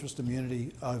public interest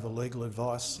immunity over legal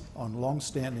advice on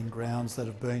long-standing grounds that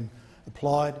have been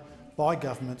applied by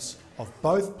governments of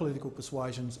both political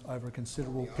persuasions over a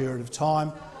considerable period of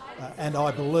time, and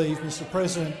I believe, Mr.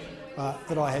 President,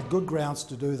 that I had good grounds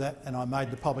to do that, and I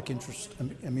made the public interest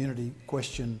immunity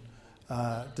question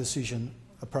decision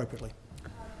appropriately.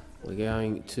 We're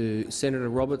going to Senator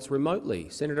Roberts remotely.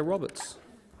 Senator Roberts.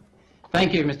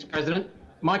 Thank you, Mr. President.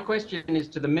 My question is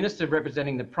to the Minister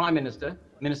representing the Prime Minister,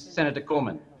 Senator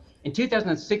Cormann. In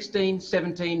 2016,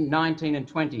 17, 19 and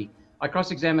 20, I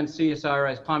cross-examined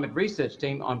CSIRO's climate research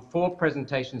team on 4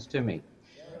 presentations to me.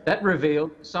 That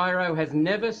revealed CSIRO has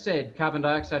never said carbon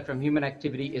dioxide from human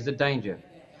activity is a danger.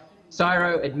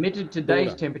 CSIRO admitted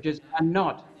today's temperatures are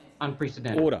not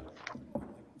unprecedented. Order.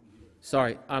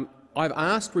 Sorry, I've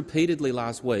asked repeatedly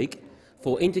last week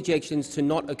for interjections to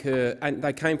not occur, and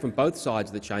they came from both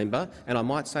sides of the chamber, and I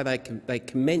might say they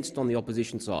commenced on the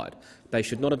opposition side. They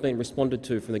should not have been responded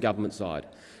to from the government side.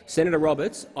 Senator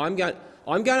Roberts, I'm going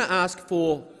to ask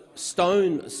for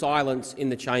stone silence in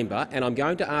the chamber, and I'm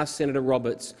going to ask Senator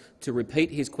Roberts to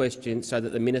repeat his question so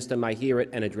that the minister may hear it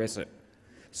and address it.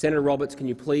 Senator Roberts, can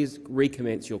you please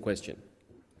recommence your question?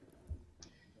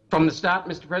 From the start,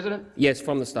 Mr. President? Yes,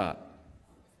 from the start.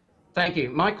 Thank you.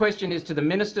 My question is to the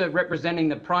Minister representing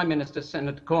the Prime Minister,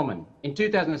 Senator Cormann. In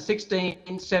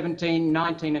 2016, 17,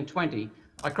 19 and 20,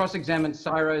 I cross-examined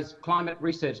CSIRO's climate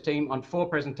research team on 4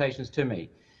 presentations to me.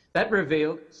 That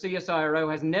revealed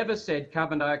CSIRO has never said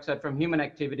carbon dioxide from human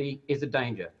activity is a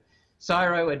danger.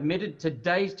 CSIRO admitted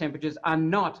today's temperatures are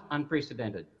not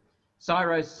unprecedented.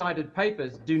 CSIRO's cited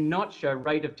papers do not show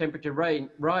rate of temperature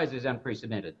rise is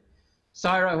unprecedented.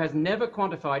 CSIRO has never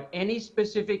quantified any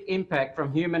specific impact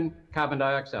from human carbon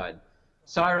dioxide.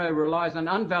 CSIRO relies on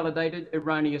unvalidated,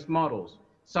 erroneous models.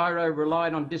 CSIRO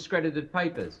relied on discredited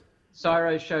papers.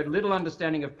 CSIRO showed little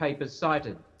understanding of papers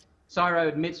cited. CSIRO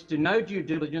admits to no due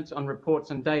diligence on reports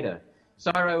and data.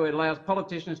 CSIRO allows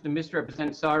politicians to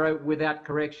misrepresent CSIRO without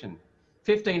correction.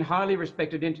 15 highly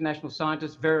respected international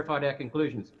scientists verified our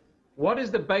conclusions. What is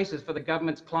the basis for the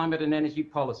government's climate and energy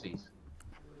policies?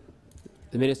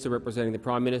 The Minister representing the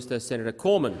Prime Minister, Senator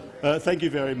Cormann. Thank you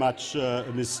very much,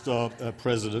 Mr.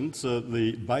 President.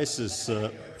 The basis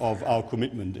of our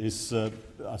commitment is,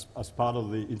 as part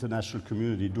of the international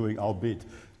community, doing our bit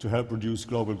to help reduce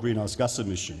global greenhouse gas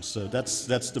emissions. That's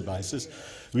the basis.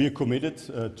 We are committed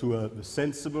to a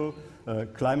sensible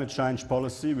climate change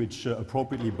policy which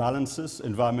appropriately balances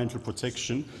environmental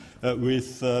protection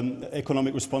with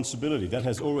economic responsibility. That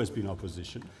has always been our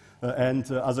position. And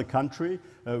as a country,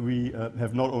 we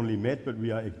have not only met, but we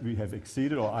have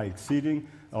exceeded or are exceeding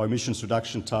our emissions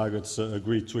reduction targets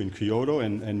agreed to in Kyoto,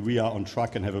 and we are on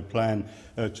track and have a plan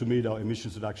to meet our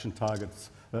emissions reduction targets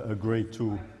agreed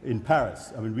to in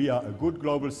Paris. I mean, we are a good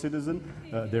global citizen.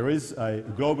 There is a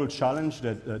global challenge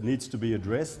that needs to be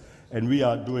addressed, and we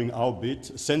are doing our bit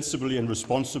sensibly and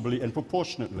responsibly and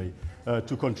proportionately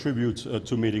to contribute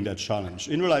to meeting that challenge.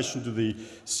 In relation to the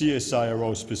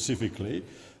CSIRO specifically,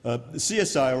 the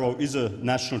CSIRO is a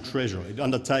national treasure. It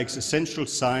undertakes essential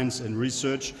science and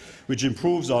research which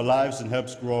improves our lives and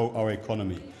helps grow our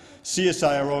economy.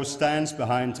 CSIRO stands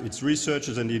behind its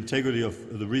researchers and the integrity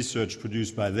of the research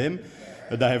produced by them.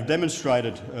 They have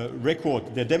demonstrated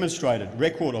their demonstrated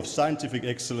record of scientific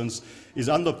excellence is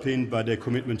underpinned by their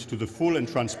commitment to the full and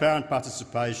transparent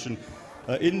participation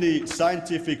in the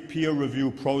scientific peer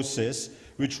review process,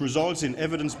 which results in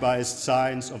evidence-based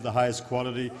science of the highest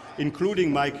quality,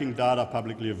 including making data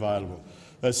publicly available.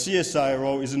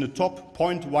 CSIRO is in the top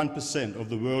 0.1% of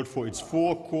the world for its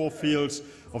 4 core fields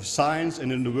of science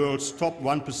and in the world's top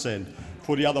 1%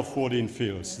 for the other 14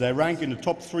 fields. They rank in the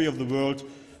top 3 of the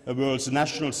world's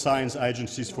national science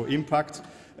agencies for impact,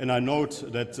 and I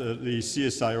note that the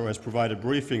CSIRO has provided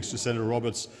briefings to Senator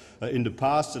Roberts in the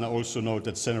past, and I also note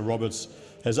that Senator Roberts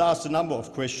has asked a number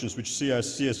of questions which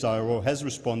CSIRO has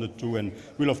responded to and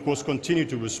will of course continue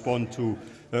to respond to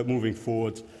moving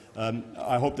forward.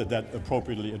 I hope that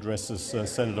appropriately addresses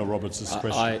Senator Roberts'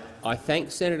 question. I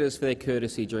thank senators for their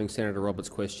courtesy during Senator Roberts'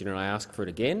 question, and I ask for it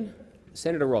again.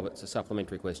 Senator Roberts, a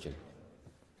supplementary question.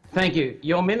 Thank you.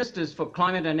 Your ministers for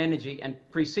climate and energy and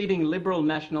preceding Liberal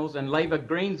Nationals and Labor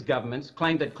Greens governments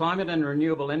claimed that climate and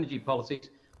renewable energy policies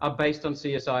are based on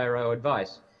CSIRO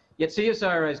advice. Yet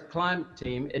CSIRO's climate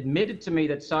team admitted to me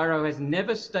that CSIRO has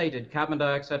never stated carbon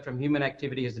dioxide from human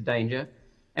activity is a danger,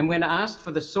 and when asked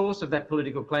for the source of that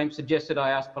political claim, suggested I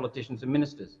ask politicians and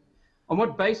ministers. On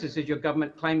what basis is your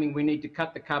government claiming we need to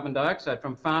cut the carbon dioxide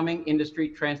from farming, industry,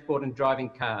 transport and driving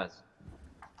cars?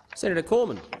 Senator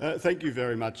Cormann. Thank you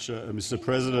very much, Mr.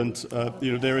 President.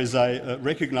 There is a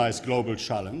recognised global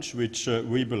challenge which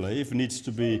we believe needs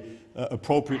to be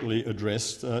appropriately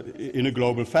addressed in a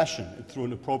global fashion through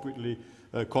an appropriately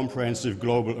comprehensive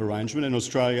global arrangement, and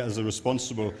Australia, as a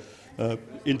responsible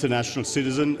international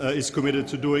citizen, is committed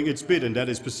to doing its bit, and that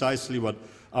is precisely what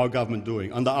our government is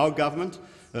doing. Under our government,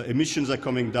 emissions are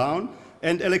coming down,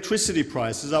 and electricity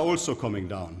prices are also coming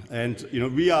down. And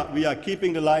we are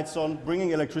keeping the lights on,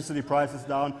 bringing electricity prices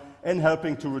down, and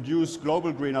helping to reduce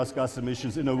global greenhouse gas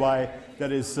emissions in a way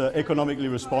that is economically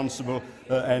responsible.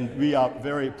 And we are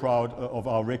very proud of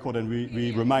our record, and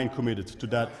we remain committed to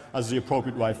that as the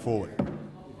appropriate way forward.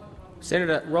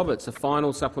 Senator Roberts, a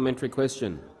final supplementary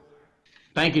question.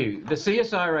 Thank you. The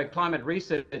CSIRO climate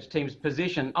research team's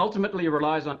position ultimately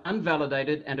relies on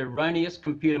unvalidated and erroneous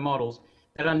computer models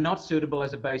that are not suitable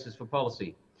as a basis for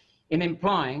policy, in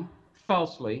implying,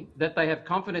 falsely, that they have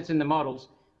confidence in the models,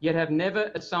 yet have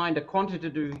never assigned a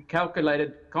quantitative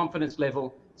calculated confidence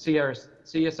level.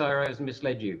 CSIRO has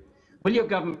misled you. Will your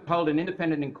government hold an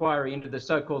independent inquiry into the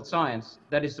so-called science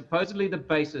that is supposedly the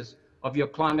basis of your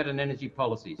climate and energy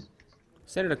policies?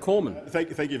 Senator Cormann.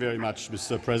 Thank you very much,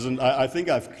 Mr. President. I think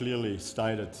I've clearly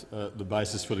stated the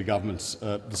basis for the government's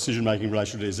decision-making in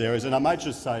relation to these areas. And I might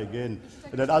just say again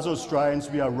that as Australians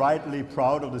we are rightly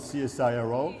proud of the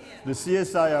CSIRO. The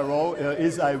CSIRO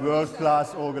is a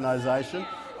world-class organisation.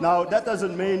 Now, that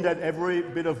doesn't mean that every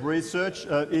bit of research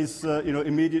is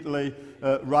immediately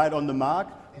right on the mark.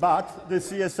 But the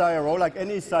CSIRO, like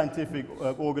any scientific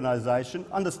organisation,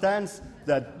 understands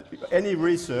that any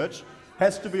research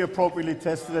has to be appropriately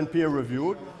tested and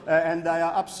peer-reviewed, and they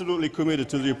are absolutely committed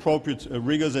to the appropriate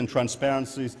rigours and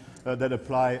transparencies that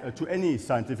apply to any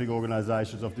scientific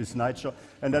organisations of this nature,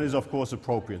 and that is, of course,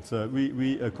 appropriate.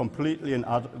 We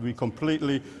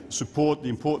completely support the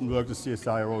important work the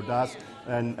CSIRO does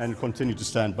and continue to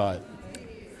stand by it.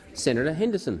 Senator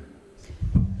Henderson.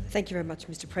 Thank you very much,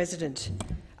 Mr President.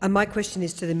 My question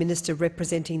is to the Minister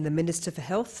representing the Minister for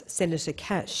Health, Senator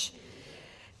Cash.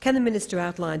 Can the Minister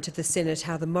outline to the Senate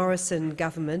how the Morrison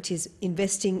government is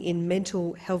investing in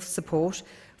mental health support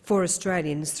for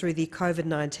Australians through the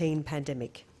COVID-19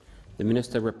 pandemic? The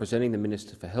Minister representing the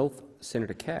Minister for Health,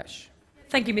 Senator Cash.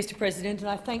 Thank you, Mr President, and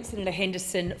I thank Senator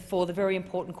Henderson for the very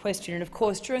important question. And of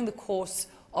course, during the course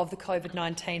of the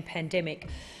COVID-19 pandemic,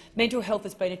 mental health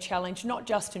has been a challenge not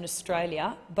just in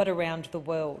Australia but around the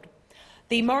world.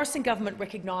 The Morrison government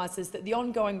recognises that the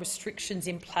ongoing restrictions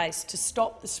in place to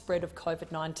stop the spread of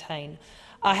COVID-19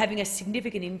 are having a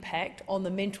significant impact on the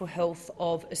mental health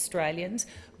of Australians,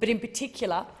 but in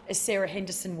particular, as Senator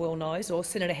Henderson well knows,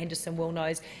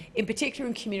 in particular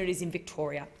in communities in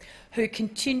Victoria, who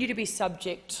continue to be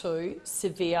subject to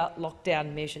severe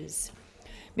lockdown measures.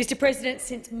 Mr President,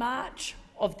 since March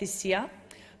of this year,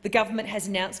 the government has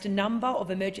announced a number of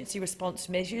emergency response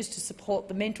measures to support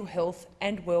the mental health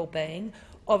and well-being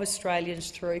of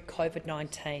Australians through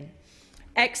COVID-19.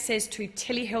 Access to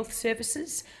telehealth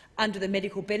services under the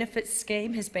Medical Benefits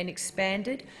Scheme has been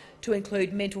expanded to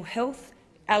include mental health,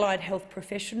 allied health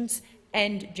professions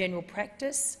and general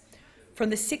practice. From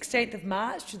the 16th of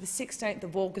March to the 16th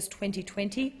of August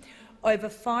 2020, over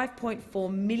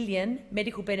 5.4 million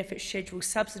medical benefit schedule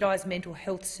subsidised mental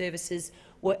health services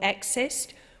were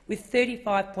accessed, with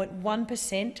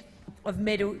 35.1% of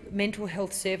mental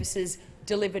health services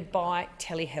delivered by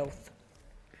telehealth.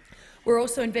 We're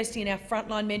also investing in our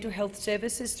frontline mental health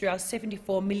services through our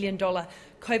 $74 million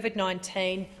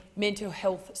COVID-19 mental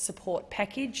health support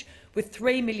package, with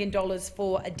 $3 million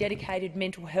for a dedicated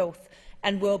mental health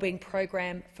and wellbeing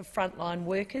program for frontline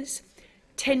workers,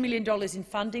 $10 million in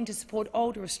funding to support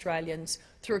older Australians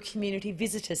through a community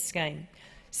visitor scheme,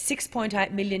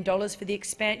 $6.8 million for the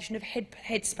expansion of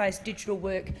Headspace digital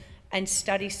work and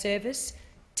study service,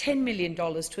 $10 million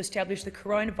to establish the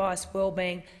Coronavirus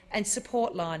Wellbeing and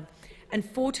Support Line, and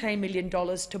 $14 million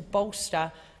to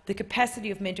bolster the capacity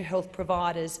of mental health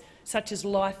providers such as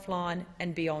Lifeline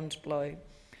and Beyond Blue.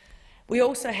 We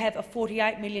also have a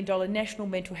 $48 million National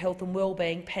Mental Health and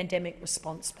Wellbeing Pandemic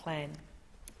Response Plan.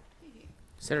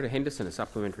 Senator Henderson, a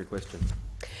supplementary question.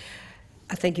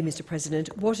 Thank you, Mr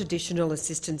President. What additional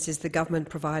assistance is the government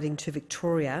providing to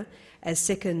Victoria as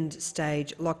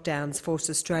second-stage lockdowns force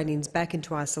Australians back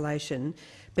into isolation,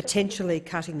 potentially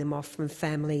cutting them off from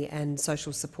family and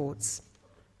social supports?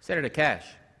 Senator Cash.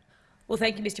 Well,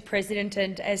 thank you, Mr President.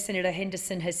 And as Senator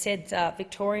Henderson has said,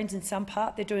 Victorians in some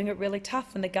part, they're doing it really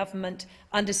tough, and the government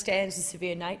understands the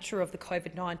severe nature of the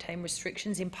COVID-19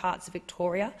 restrictions in parts of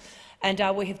Victoria, and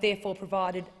we have therefore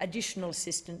provided additional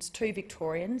assistance to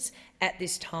Victorians at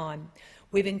this time.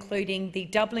 We've including the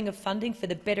doubling of funding for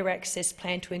the Better Access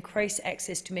Plan to increase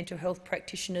access to mental health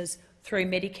practitioners through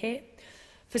Medicare.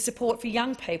 For support for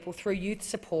young people through youth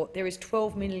support, there is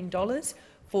 $12 million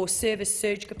for service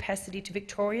surge capacity to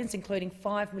Victorians, including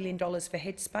 $5 million for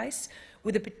Headspace,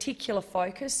 with a particular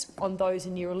focus on those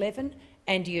in Year 11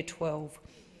 and Year 12.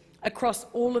 Across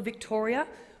all of Victoria,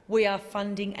 we are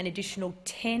funding an additional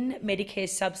 10 Medicare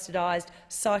subsidised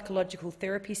psychological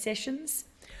therapy sessions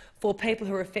for people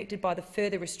who are affected by the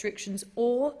further restrictions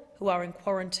or who are in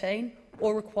quarantine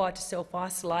or required to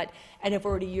self-isolate and have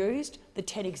already used the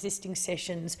 10 existing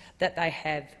sessions that they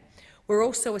have. We're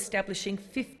also establishing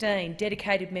 15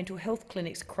 dedicated mental health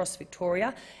clinics across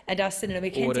Victoria, and our Senator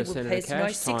McKenzie will please know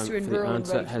 6 are in rural and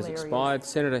regional areas. Expired.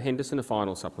 Senator Henderson, a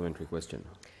final supplementary question.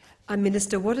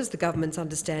 Minister, what is the government's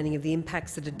understanding of the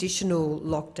impacts that additional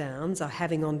lockdowns are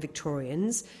having on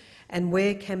Victorians, and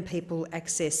where can people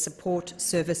access support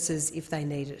services if they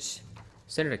need it?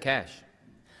 Senator Cash.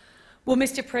 Well,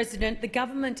 Mr President, the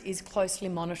government is closely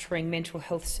monitoring mental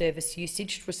health service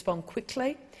usage to respond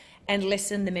quickly and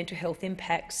lessen the mental health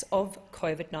impacts of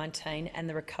COVID-19 and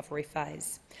the recovery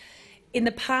phase. In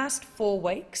the past 4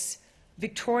 weeks,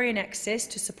 Victorian access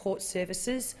to support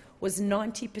services was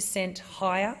 90%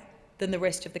 higher than the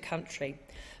rest of the country.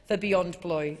 For Beyond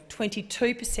Blue,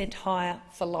 22% higher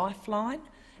for Lifeline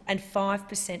and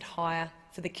 5% higher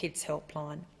for the Kids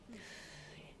Helpline.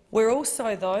 We're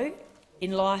also, though,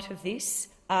 in light of this,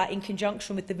 in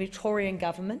conjunction with the Victorian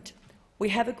Government, we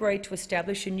have agreed to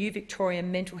establish a new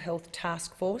Victorian mental health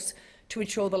task force to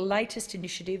ensure the latest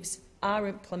initiatives are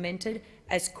implemented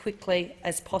as quickly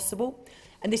as possible.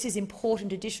 And this is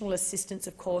important additional assistance,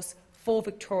 of course, for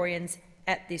Victorians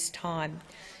at this time.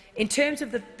 In terms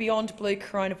of the Beyond Blue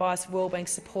Coronavirus Wellbeing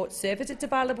Support Service, it's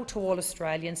available to all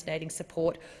Australians needing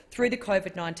support through the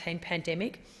COVID-19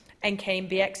 pandemic and can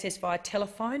be accessed via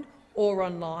telephone or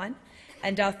online.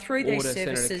 And through these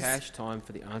services— Senator Cash, time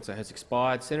for the answer has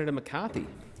expired. Senator McCarthy.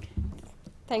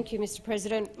 Thank you, Mr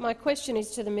President. My question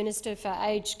is to the Minister for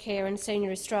Aged Care and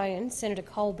Senior Australians, Senator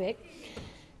Colbeck.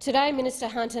 Today, Minister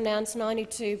Hunt announced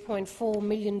 $92.4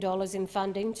 million in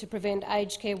funding to prevent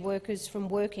aged care workers from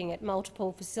working at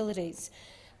multiple facilities.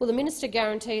 Will the minister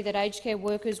guarantee that aged care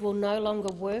workers will no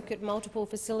longer work at multiple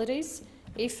facilities?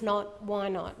 If not, why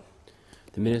not?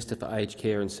 The Minister for Aged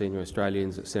Care and Senior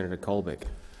Australians, Senator Colbeck.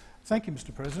 Thank you,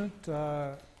 Mr President.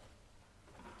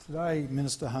 Today,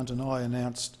 Minister Hunt and I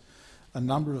announced a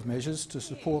number of measures to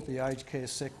support the aged care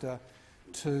sector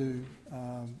to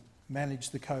manage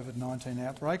the COVID-19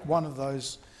 outbreak. One of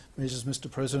those measures, Mr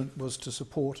President, was to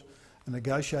support a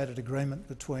negotiated agreement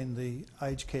between the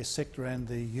aged care sector and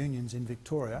the unions in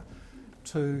Victoria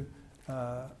to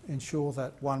ensure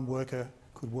that one worker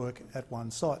could work at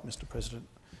one site, Mr President.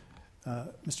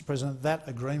 Mr President, that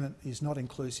agreement is not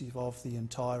inclusive of the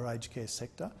entire aged care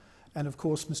sector. And of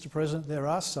course, Mr President, there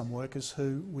are some workers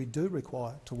who we do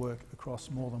require to work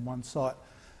across more than one site.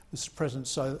 Mr President,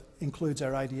 so includes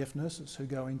our ADF nurses who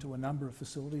go into a number of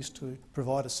facilities to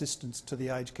provide assistance to the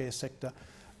aged care sector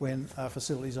when our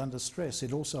facility is under stress.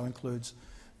 It also includes,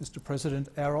 Mr President,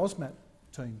 our AUSMAT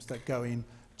teams that go in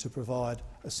to provide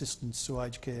assistance to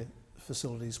aged care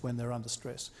facilities when they're under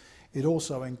stress. It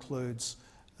also includes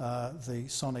the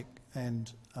Sonic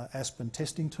and Aspen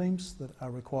testing teams that are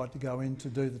required to go in to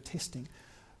do the testing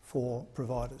for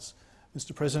providers.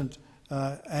 Mr President,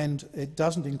 and it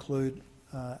doesn't include,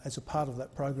 as a part of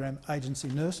that program, agency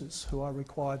nurses who are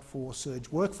required for surge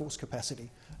workforce capacity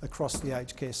across the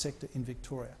aged care sector in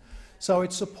Victoria. So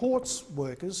it supports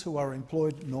workers who are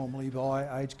employed normally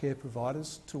by aged care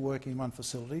providers to work in one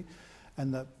facility,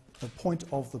 and the point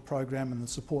of the program and the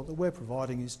support that we're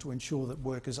providing is to ensure that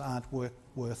workers aren't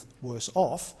worse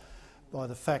off by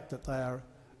the fact that they are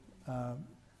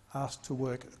asked to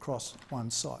work across one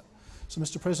site. So,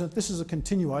 Mr President, this is a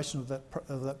continuation of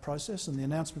that process, and the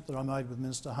announcement that I made with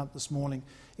Minister Hunt this morning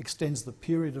extends the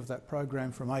period of that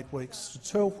program from 8 weeks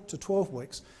to 12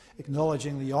 weeks,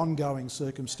 acknowledging the ongoing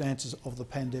circumstances of the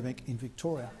pandemic in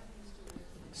Victoria.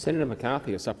 Senator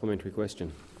McCarthy, a supplementary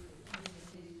question.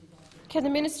 Can the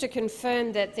minister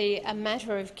confirm that A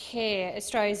Matter of Care,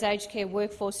 Australia's aged care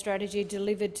workforce strategy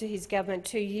delivered to his government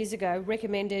 2 years ago,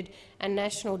 recommended a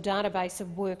national database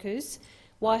of workers?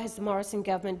 Why has the Morrison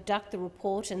government ducked the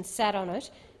report and sat on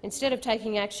it instead of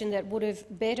taking action that would have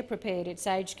better prepared its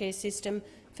aged care system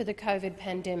for the COVID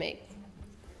pandemic?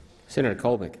 Senator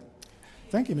Colbeck.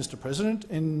 Thank you, Mr President.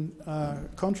 In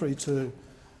contrary to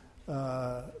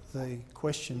the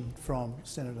question from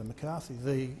Senator McCarthy,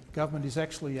 the government is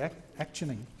actually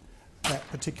actioning that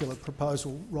particular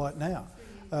proposal right now.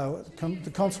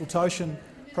 The consultation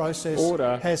process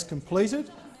has completed,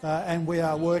 and we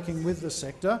are working with the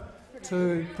sector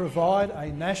to provide a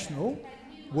national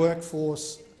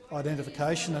workforce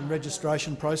identification and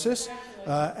registration process,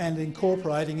 and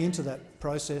incorporating into that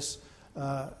process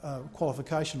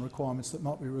qualification requirements that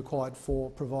might be required for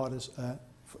providers,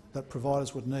 that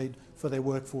providers would need for their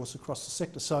workforce across the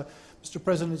sector. So, Mr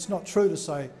President, it's not true to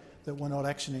say that we're not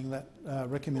actioning that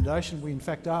recommendation. We in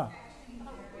fact are.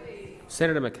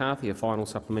 Senator McCarthy, a final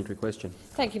supplementary question.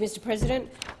 Thank you, Mr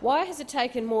President. Why has it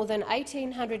taken more than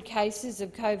 1,800 cases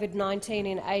of COVID-19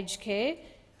 in aged care,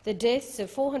 the deaths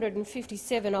of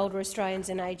 457 older Australians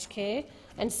in aged care,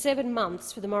 and 7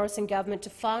 months for the Morrison government to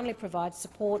finally provide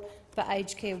support for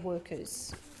aged care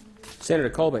workers? Senator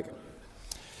Colbeck.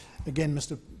 Again,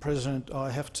 Mr President,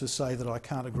 I have to say that I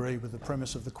can't agree with the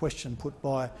premise of the question put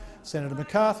by Senator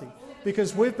McCarthy,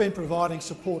 because we've been providing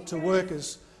support to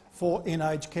workers in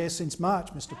aged care since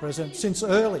March, Mr President, since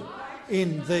early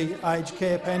in the aged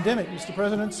care pandemic, Mr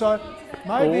President. So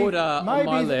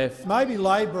maybe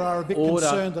Labor are a bit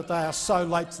concerned that they are so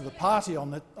late to the party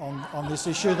on this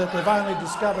issue that they've only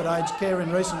discovered aged care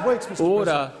in recent weeks, Mr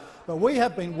President. But we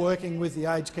have been working with the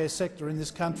aged care sector in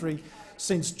this country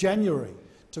since January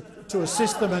to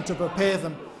assist them and to prepare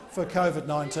them for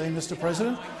COVID-19, Mr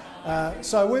President.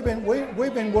 So we've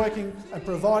been working and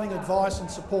providing advice and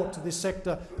support to this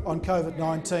sector on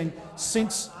COVID-19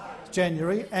 since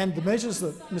January, and the measures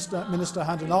that Minister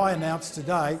Hunt and I announced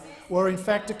today were in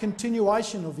fact a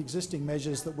continuation of existing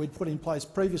measures that we'd put in place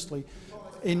previously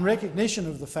in recognition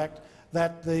of the fact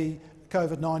that the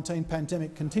COVID-19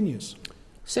 pandemic continues.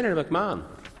 Senator McMahon.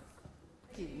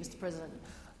 Thank you, Mr President.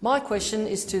 My question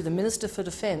is to the Minister for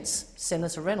Defence,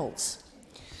 Senator Reynolds.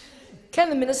 Can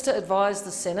the Minister advise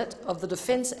the Senate of the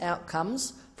defence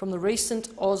outcomes from the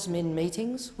recent AUSMIN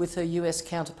meetings with her US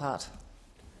counterpart?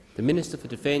 The Minister for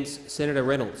Defence, Senator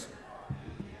Reynolds.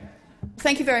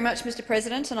 Thank you very much, Mr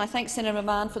President, and I thank Senator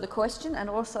McMahon for the question and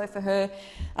also for her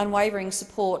unwavering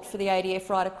support for the ADF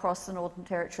right across the Northern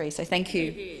Territory. So thank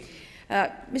you.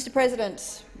 Mr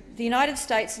President, the United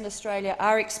States and Australia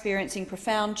are experiencing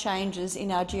profound changes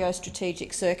in our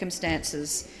geostrategic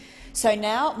circumstances. So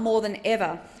now, more than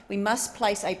ever, we must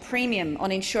place a premium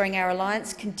on ensuring our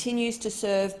alliance continues to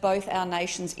serve both our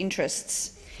nations'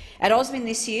 interests. At AUSMIN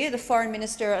this year, the Foreign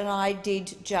Minister and I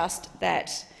did just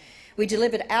that. We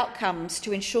delivered outcomes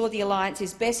to ensure the alliance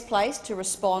is best placed to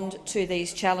respond to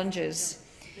these challenges.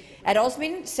 At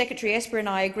AUSMIN, Secretary Esper and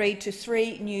I agreed to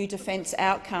 3 new defence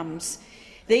outcomes.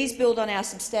 These build on our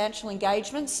substantial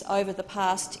engagements over the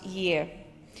past year.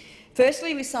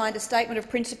 Firstly, we signed a Statement of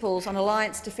Principles on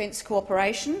Alliance Defence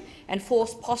Cooperation and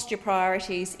Force Posture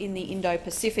Priorities in the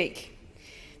Indo-Pacific.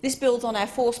 This builds on our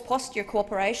force posture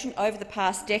cooperation over the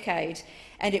past decade,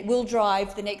 and it will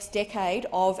drive the next decade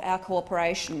of our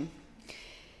cooperation.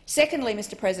 Secondly,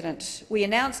 Mr President, we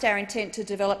announced our intent to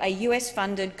develop a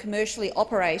US-funded, commercially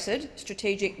operated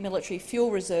strategic military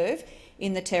fuel reserve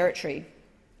in the Territory.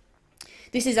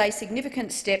 This is a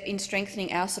significant step in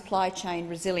strengthening our supply chain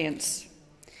resilience.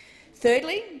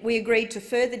 Thirdly, we agreed to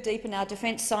further deepen our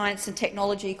defence science and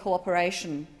technology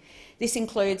cooperation. This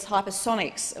includes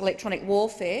hypersonics, electronic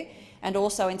warfare and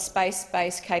also in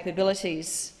space-based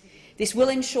capabilities. This will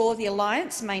ensure the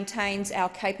alliance maintains our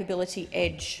capability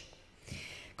edge.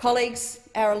 Colleagues,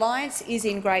 our alliance is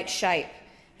in great shape,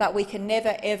 but we can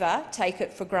never ever take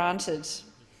it for granted.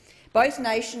 Both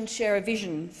nations share a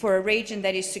vision for a region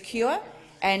that is secure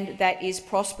and that is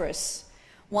prosperous,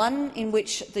 one in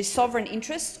which the sovereign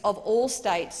interests of all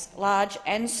states, large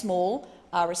and small,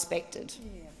 are respected.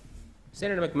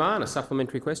 Senator McMahon, a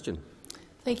supplementary question.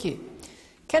 Thank you.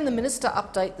 Can the Minister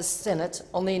update the Senate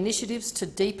on the initiatives to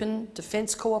deepen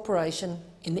defence cooperation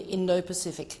in the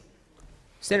Indo-Pacific?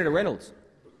 Senator Reynolds.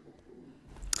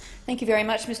 Thank you very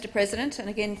much, Mr President, and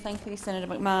again thank you, Senator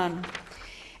McMahon.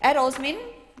 At AUSMIN,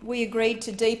 we agreed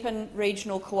to deepen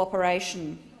regional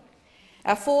cooperation.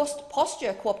 Our forced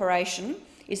posture cooperation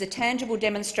is a tangible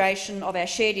demonstration of our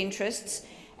shared interests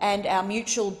and our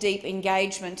mutual deep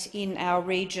engagement in our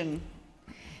region.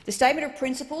 The Statement of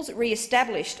Principles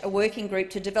re-established a working group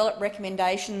to develop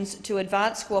recommendations to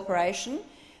advance cooperation,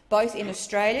 both in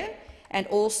Australia and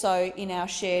also in our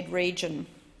shared region.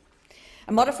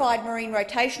 A modified marine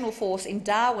rotational force in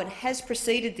Darwin has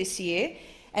proceeded this year,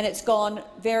 and it's gone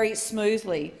very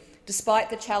smoothly, despite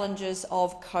the challenges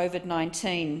of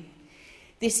COVID-19.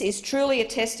 This is truly a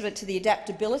testament to the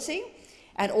adaptability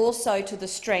and also to the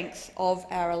strength of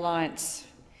our alliance.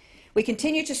 We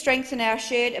continue to strengthen our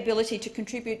shared ability to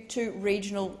contribute to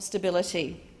regional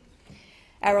stability.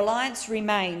 Our alliance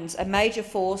remains a major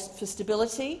force for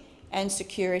stability and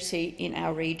security in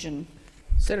our region.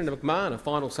 Senator McMahon, a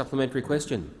final supplementary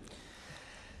question.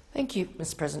 Thank you,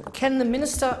 Mr President. Can the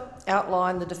Minister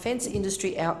outline the defence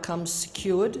industry outcomes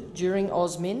secured during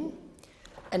AUSMIN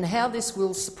and how this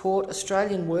will support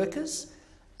Australian workers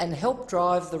and help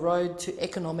drive the road to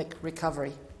economic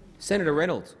recovery? Senator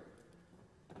Reynolds.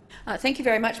 Thank you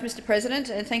very much, Mr President,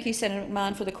 and thank you, Senator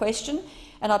McMahon, for the question.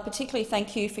 And I particularly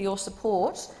thank you for your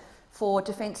support for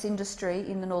defence industry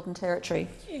in the Northern Territory.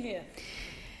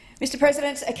 Mr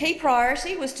President, a key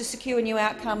priority was to secure new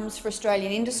outcomes for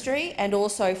Australian industry and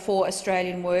also for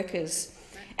Australian workers.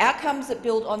 Outcomes that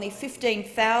build on the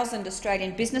 15,000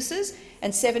 Australian businesses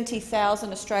and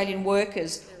 70,000 Australian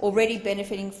workers already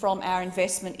benefiting from our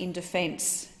investment in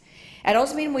defence. At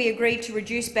AUSMIN, we agreed to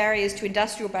reduce barriers to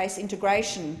industrial base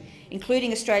integration,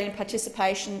 including Australian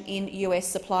participation in US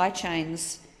supply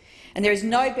chains. And there is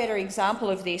no better example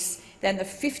of this than the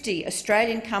 50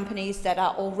 Australian companies that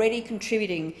are already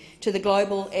contributing to the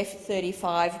global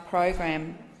F-35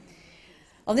 program.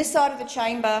 On this side of the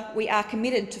chamber, we are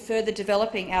committed to further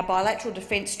developing our bilateral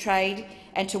defence trade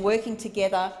and to working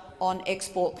together on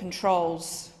export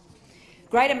controls.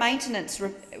 Greater maintenance,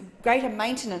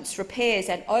 repairs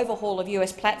and overhaul of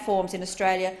US platforms in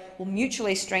Australia will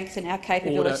mutually strengthen our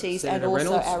capabilities and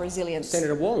also our resilience.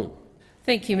 Senator Wong.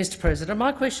 Thank you, Mr President.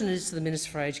 My question is to the Minister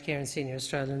for Aged Care and Senior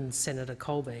Australians, Senator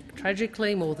Colbeck.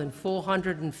 Tragically, more than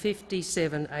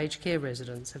 457 aged care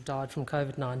residents have died from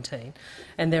COVID-19,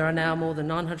 and there are now more than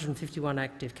 951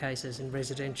 active cases in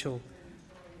residential.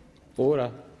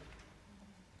 Order.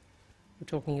 We're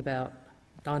talking about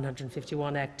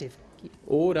 951 active you.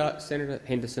 Order. Senator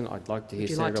Henderson, I'd like to hear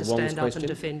Senator Wong's question. Would you like to stand up and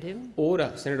defend him?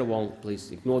 Order. Senator Wong,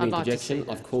 please ignore the interjection.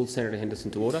 I've called Senator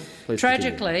Henderson to order. Please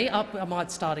Tragically, I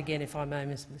might start again if I may,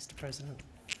 Mr President.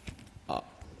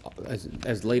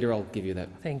 As leader, I'll give you that.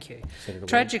 Thank you.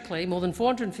 Tragically, more than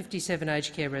 457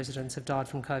 aged care residents have died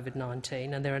from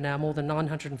COVID-19, and there are now more than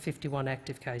 951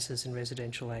 active cases in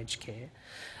residential aged care.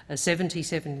 A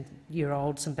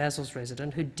 77-year-old St Basil's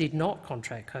resident who did not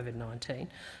contract COVID-19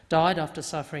 died after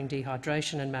suffering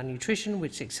dehydration and malnutrition,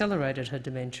 which accelerated her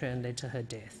dementia and led to her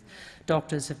death.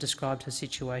 Doctors have described her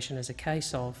situation as a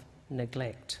case of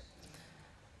neglect.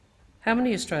 How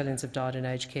many Australians have died in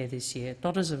aged care this year,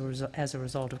 not as a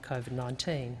result of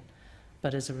COVID-19,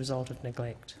 but as a result of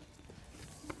neglect?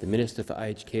 The Minister for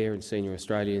Aged Care and Senior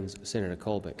Australians, Senator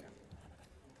Colbeck.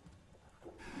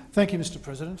 Thank you, Mr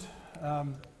President.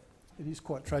 It is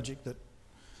quite tragic that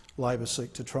Labor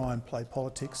seek to try and play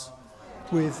politics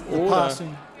with the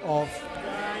passing of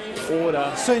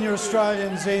senior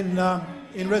Australians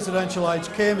in residential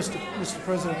aged care, Mr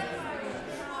President.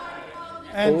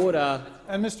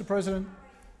 And Mr President,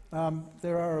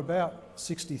 there are about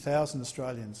 60,000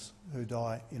 Australians who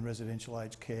die in residential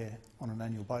aged care on an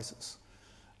annual basis,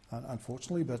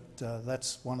 unfortunately, but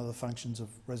that's one of the functions of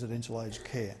residential aged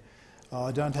care.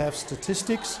 I don't have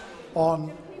statistics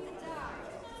on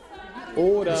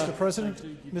Mr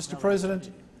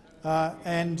President,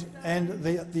 and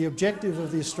the objective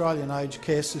of the Australian aged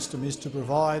care system is to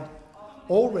provide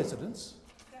all residents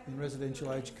in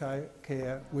residential aged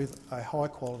care with a high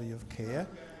quality of care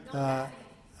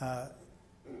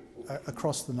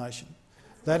across the nation.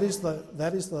 That is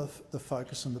the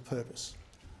focus and the purpose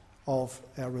of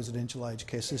our residential aged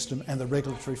care system and the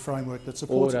regulatory framework that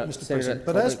supports it, Mr President.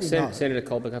 But as we know, Senator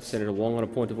Colbeck, have Senator Wong on a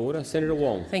point of order. Senator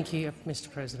Wong. Thank you,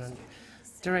 Mr President.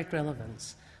 Direct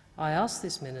relevance. I asked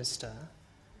this minister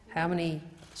how many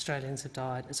Australians have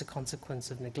died as a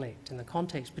consequence of neglect, in the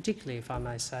context, particularly, if I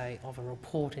may say, of a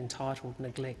report entitled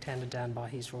Neglect handed down by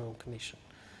his Royal Commission.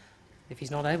 If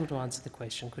he's not able to answer the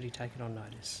question, could he take it on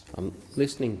notice? I'm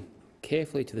listening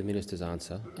carefully to the minister's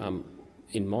answer.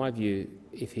 In my view,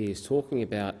 if he is talking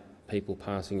about people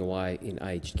passing away in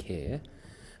aged care,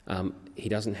 he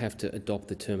doesn't have to adopt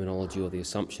the terminology or the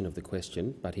assumption of the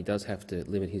question, but he does have to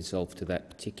limit himself to that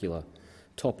particular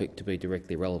topic to be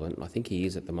directly relevant. I think he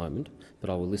is at the moment, but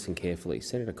I will listen carefully.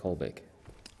 Senator Colbeck.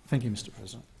 Thank you, Mr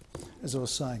President. As I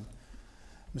was saying,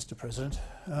 Mr President,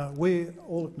 we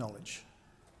all acknowledge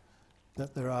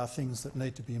that there are things that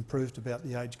need to be improved about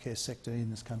the aged care sector in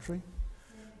this country.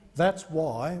 That's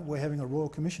why we're having a Royal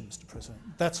Commission, Mr President.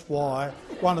 That's why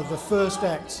one of the first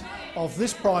acts of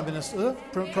this Prime Minister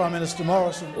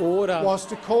Morrison, was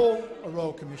to call a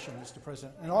Royal Commission, Mr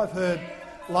President. And I've heard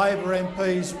Labor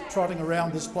MPs trotting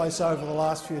around this place over the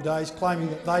last few days claiming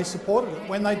that they supported it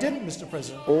when they didn't, Mr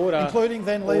President, including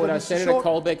then Leader Mr Senator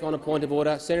Colbeck on a point of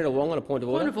order. Senator Wong on a point of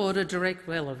order. Point of order, direct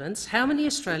relevance. How many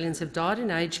Australians have died in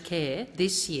aged care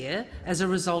this year as a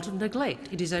result of neglect?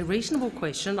 It is a reasonable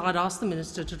question. I'd ask the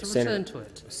minister to return to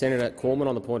it. Senator Cormann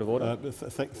on the point of order.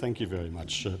 Thank you very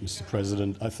much, Mr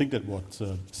President. I think that what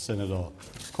Senator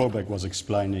Colbeck was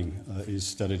explaining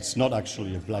is that it's not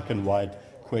actually a black and white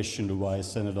question the way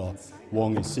Senator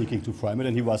Wong is seeking to frame it,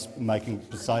 and he was making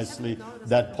precisely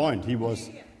that point. He was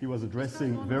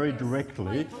addressing very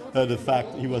directly the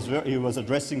fact he was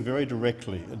addressing very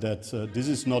directly that this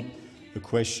is not a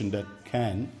question that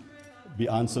can be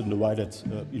answered in the way that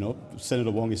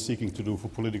Senator Wong is seeking to do for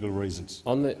political reasons.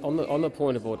 On the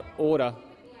point of order,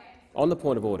 on the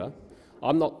point of order,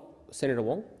 I'm not Senator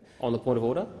Wong. On the point of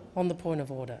order. On the point of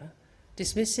order,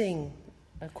 dismissing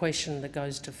a question that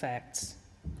goes to facts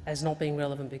as not being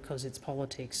relevant because it's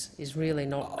politics is really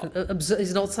not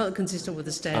consistent with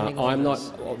the standing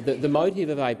orders. The motive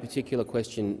of a particular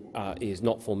question is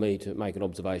not for me to make an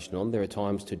observation on. There are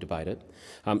times to debate it.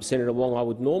 Senator Wong, I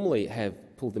would normally have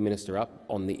pulled the minister up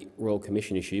on the Royal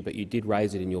Commission issue, but you did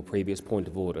raise it in your previous point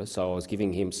of order, so I was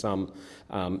giving him some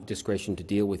discretion to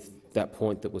deal with that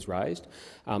point that was raised.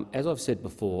 As I've said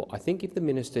before, I think if the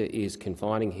minister is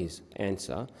confining his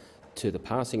answer to the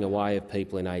passing away of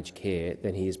people in aged care,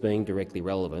 then he is being directly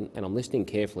relevant, and I'm listening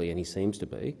carefully, and he seems to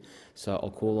be. So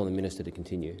I'll call on the minister to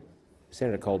continue.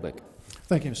 Senator Colbeck.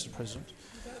 Thank you, Mr President.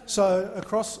 So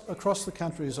across the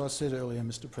country, as I said earlier,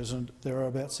 Mr President, there are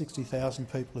about 60,000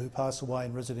 people who pass away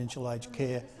in residential aged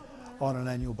care on an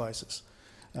annual basis.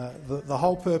 The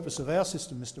whole purpose of our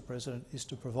system, Mr President, is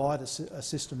to provide a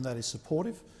system that is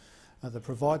supportive, that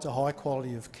provides a high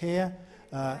quality of care,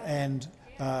 and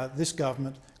this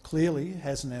government clearly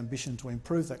has an ambition to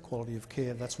improve that quality of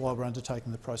care. That's why we're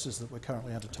undertaking the process that we're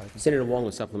currently undertaking. Senator Wong,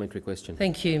 a supplementary question.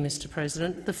 Thank you, Mr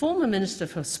President. The former Minister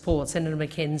for Sport, Senator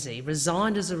McKenzie,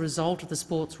 resigned as a result of the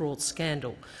Sports Rorts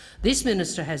scandal. This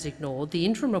minister has ignored the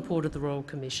interim report of the Royal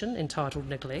Commission entitled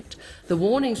Neglect, the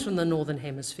warnings from the Northern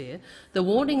Hemisphere, the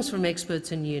warnings from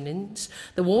experts and unions,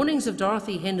 the warnings of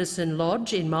Dorothy Henderson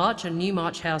Lodge in March and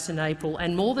Newmarch House in April,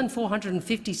 and more than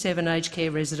 457 aged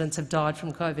care residents have died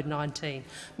from COVID-19.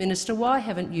 Minister, why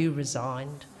haven't you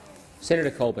resigned?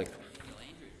 Senator Colbeck.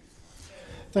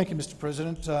 Thank you, Mr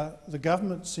President. The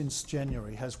government since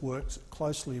January has worked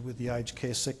closely with the aged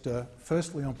care sector,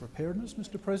 firstly on preparedness,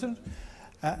 Mr President,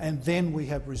 and then we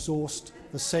have resourced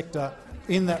the sector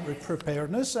in that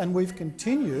preparedness, and we've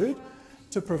continued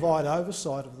to provide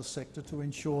oversight of the sector to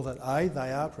ensure that A,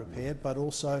 they are prepared, but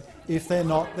also, if they're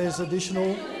not, there's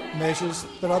additional measures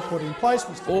that are put in place,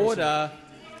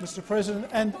 Mr President,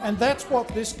 and that's what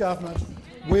this government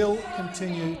will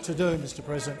continue to do, Mr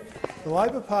President. The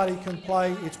Labor Party can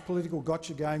play its political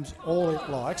gotcha games all it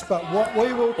likes, but what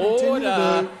we will continue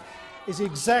to do is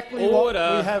exactly what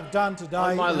we have done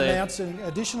today, announcing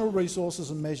additional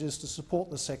resources and measures to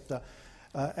support the sector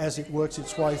as it works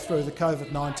its way through the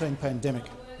COVID-19 pandemic.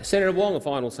 Senator Wong, a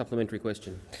final supplementary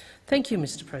question. Thank you,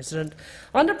 Mr President.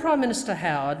 Under Prime Minister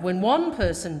Howard, when one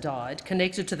person died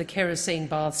connected to the kerosene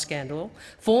bath scandal,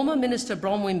 former Minister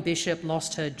Bronwyn Bishop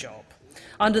lost her job.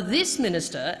 Under this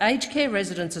minister, aged care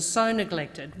residents are so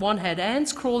neglected, one had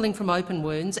ants crawling from open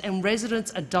wounds and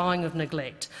residents are dying of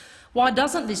neglect. Why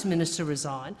doesn't this minister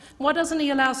resign? Why doesn't he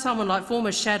allow someone like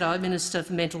former Shadow Minister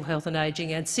for Mental Health and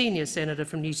Ageing and Senior Senator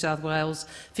from New South Wales,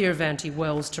 Fierravanti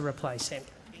Wells, to replace him?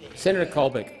 Senator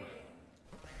Colbeck.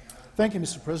 Thank you,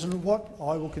 Mr President. What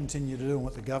I will continue to do and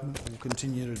what the government will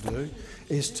continue to do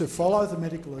is to follow the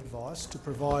medical advice, to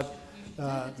provide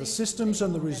the systems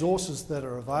and the resources that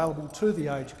are available to the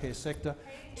aged care sector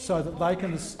so that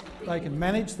they can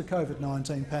manage the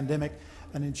COVID-19 pandemic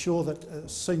and ensure that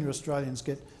senior Australians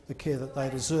get the care that they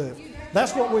deserve.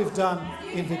 That's what we've done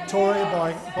in Victoria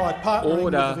by partnering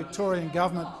with the Victorian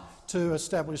government to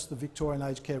establish the Victorian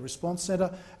Aged Care Response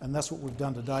Centre, and that's what we've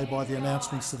done today by the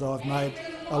announcements that I've made,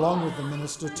 along with the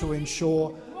minister, to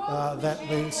ensure that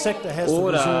the sector has the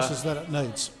resources that it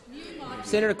needs.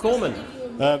 Senator Cormann.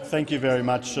 Thank you very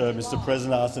much, Mr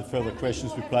President. I ask that further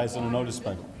questions be placed on the notice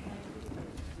paper.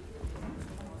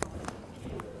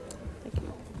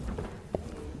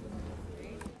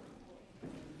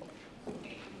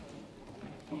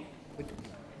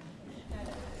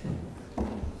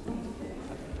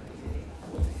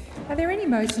 Are there any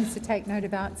motions to take note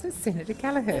of answers? Senator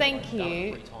Gallagher. Thank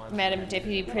you, Madam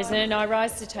Deputy President. I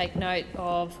rise to take note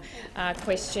of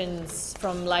questions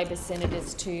from Labor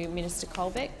senators to Minister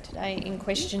Colbeck today in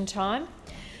question time.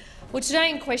 Well,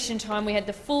 today in question time we had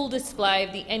the full display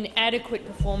of the inadequate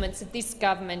performance of this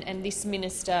government and this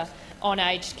minister on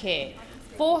aged care.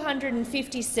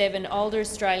 457 older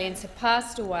Australians have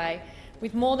passed away,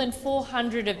 with more than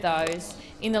 400 of those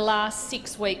in the last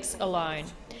 6 weeks alone.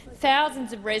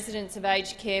 Thousands of residents of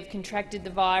aged care have contracted the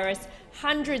virus.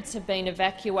 Hundreds have been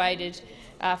evacuated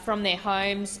from their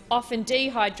homes, often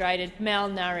dehydrated,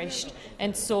 malnourished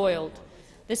and soiled.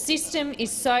 The system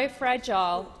is so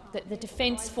fragile that the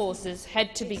Defence Forces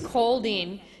had to be called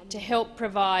in to help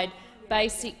provide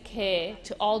basic care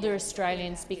to older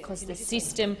Australians because the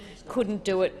system couldn't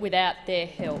do it without their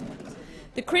help.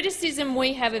 The criticism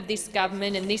we have of this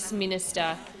government and this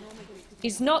minister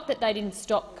is not that they didn't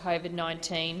stop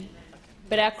COVID-19,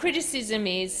 but our criticism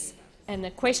is, and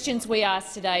the questions we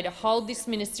ask today, to hold this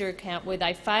minister account where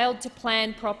they failed to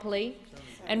plan properly,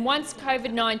 and once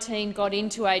COVID-19 got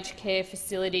into aged care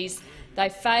facilities, they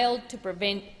failed to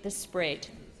prevent the spread.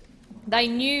 They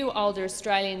knew older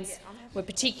Australians were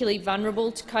particularly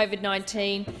vulnerable to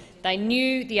COVID-19. They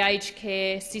knew the aged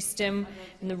care system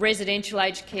and the residential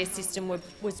aged care system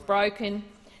was broken.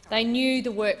 They knew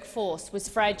the workforce was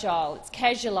fragile, it's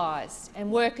casualised,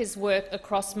 and workers work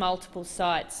across multiple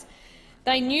sites.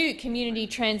 They knew community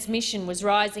transmission was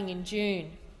rising in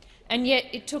June, and yet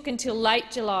it took until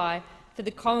late July for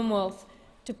the Commonwealth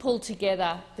to pull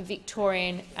together the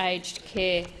Victorian Aged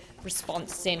Care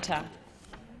Response Centre.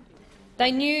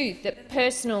 They knew that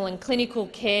personal and clinical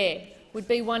care would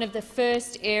be one of the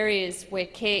first areas where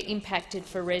care impacted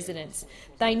for residents.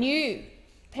 They knew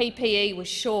PPE was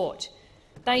short.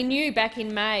 They knew back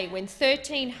in May, when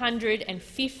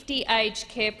 1,350 aged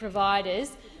care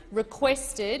providers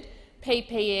requested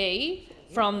PPE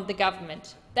from the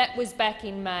government. That was back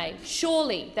in May.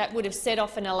 Surely that would have set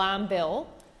off an alarm bell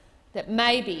that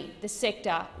maybe the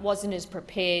sector wasn't as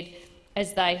prepared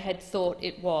as they had thought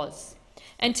it was.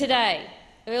 And today,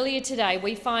 earlier today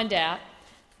we find out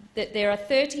that there are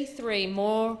 33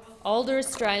 more older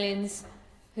Australians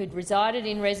who'd resided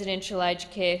in residential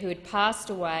aged care who had passed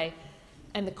away,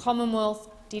 and the Commonwealth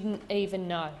didn't even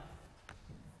know.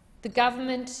 The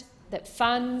government that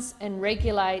funds and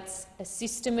regulates a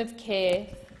system of care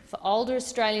for older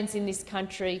Australians in this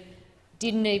country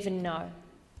didn't even know.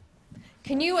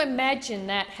 Can you imagine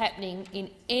that happening in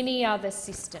any other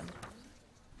system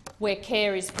where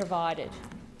care is provided?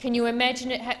 Can you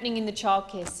imagine it happening in the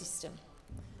childcare system,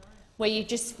 where you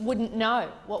just wouldn't know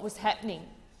what was happening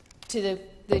to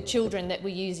the children that were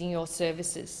using your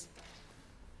services?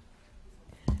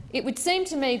 It would seem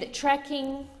to me that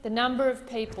tracking the number of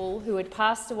people who had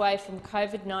passed away from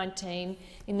COVID-19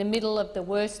 in the middle of the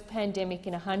worst pandemic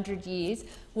in 100 years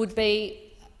would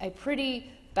be a pretty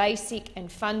basic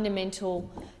and fundamental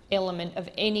element of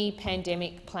any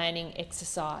pandemic planning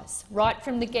exercise. Right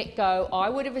from the get-go, I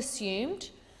would have assumed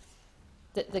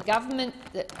that the government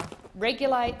that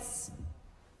regulates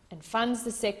and funds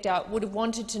the sector would have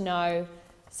wanted to know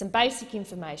some basic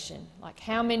information, like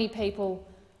how many people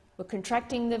were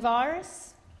contracting the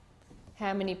virus,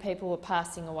 how many people were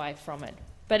passing away from it.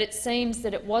 But it seems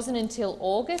that it wasn't until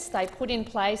August they put in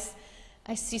place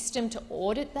a system to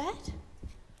audit that.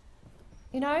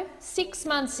 You know, 6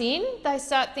 months in, they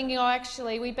start thinking, oh,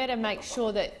 actually, we better make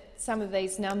sure that some of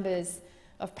these numbers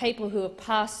of people who have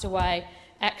passed away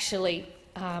actually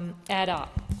add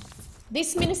up.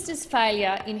 This minister's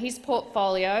failure in his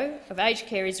portfolio of aged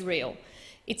care is real.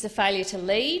 It's a failure to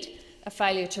lead, a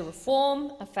failure to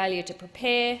reform, a failure to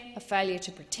prepare, a failure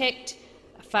to protect,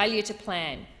 a failure to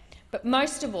plan. But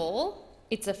most of all,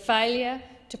 it's a failure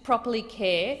to properly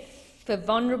care for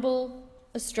vulnerable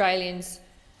Australians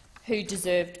who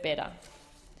deserved better.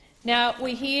 Now,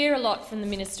 we hear a lot from the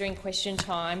minister in question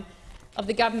time of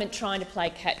the government trying to play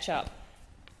catch-up.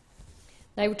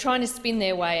 They were trying to spin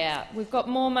their way out. We've got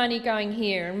more money going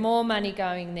here and more money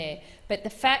going there, but the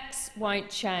facts won't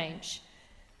change.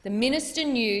 The minister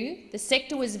knew the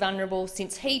sector was vulnerable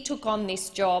since he took on this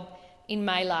job in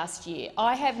May last year.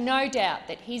 I have no doubt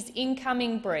that his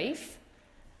incoming brief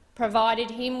provided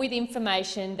him with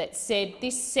information that said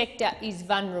this sector is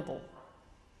vulnerable.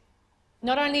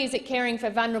 Not only is it caring for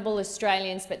vulnerable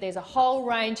Australians, but there's a whole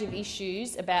range of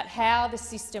issues about how the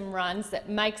system runs that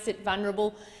makes it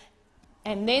vulnerable.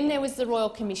 And then there was the Royal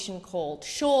Commission called.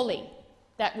 Surely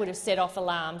that would have set off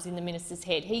alarms in the minister's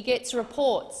head. He gets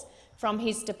reports from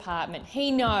his department. He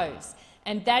knows,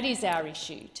 and that is our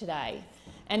issue today.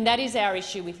 And that is our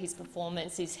issue with his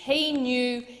performance, is he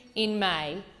knew in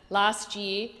May last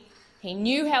year, he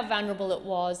knew how vulnerable it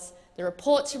was. The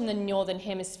reports from the Northern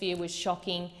Hemisphere were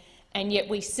shocking, and yet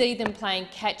we see them playing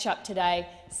catch-up today,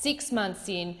 6 months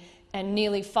in, and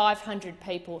nearly 500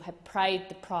 people have paid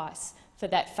the price for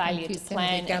that failure to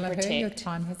plan and protect. Your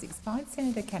time has expired.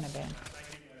 Senator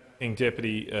Canavan.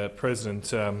 Deputy President,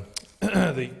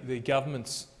 the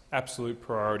government's absolute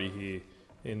priority here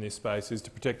in this space is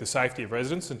to protect the safety of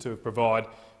residents and to provide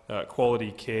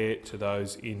quality care to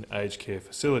those in aged care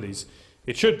facilities.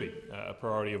 It should be a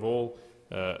priority of all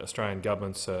Australian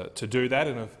governments to do that,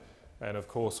 and of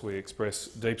course we express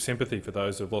deep sympathy for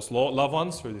those who have lost loved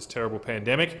ones through this terrible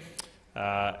pandemic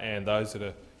and those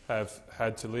that have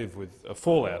had to live with a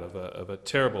fallout of a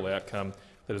terrible outcome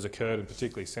that has occurred, and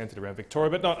particularly centred around Victoria,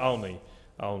 but not only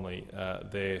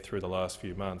there through the last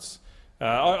few months.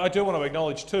 I do want to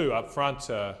acknowledge too, up front,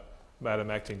 Madam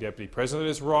Acting Deputy President,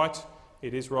 it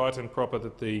is right and proper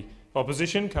that the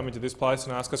opposition come into this place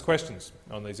and ask us questions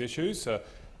on these issues. There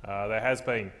has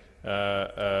been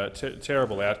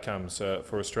terrible outcomes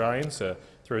for Australians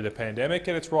through the pandemic,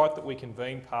 and it's right that we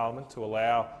convene Parliament to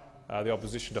allow the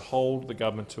opposition to hold the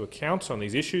government to account on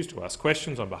these issues, to ask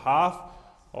questions on behalf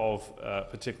of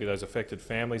particularly those affected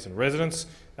families and residents,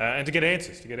 and to get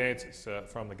answers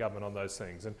from the government on those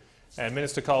things. And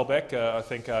Minister Colbeck, I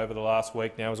think over the last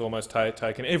week now, has almost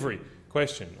taken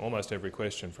almost every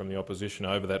question from the opposition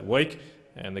over that week,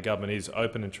 and the government is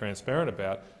open and transparent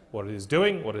about what it is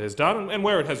doing, what it has done, and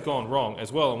where it has gone wrong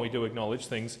as well. And we do acknowledge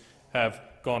things have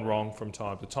gone wrong from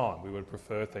time to time. We would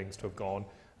prefer things to have gone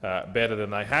better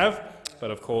than they have, but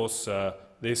of course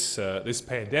this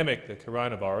pandemic, the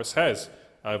coronavirus, has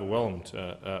overwhelmed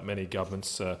many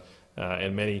governments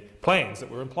and many plans that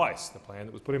were in place. The plan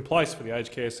that was put in place for the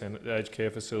aged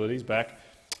care facilities back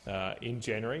in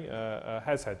January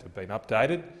has had to have been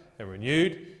updated and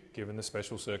renewed, given the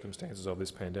special circumstances of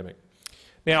this pandemic.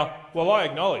 Now, while I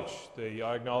acknowledge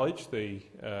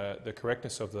the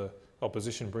correctness of the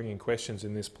opposition bringing questions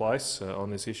in this place on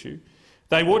this issue,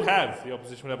 the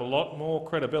opposition would have a lot more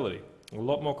credibility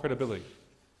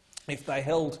if they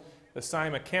held the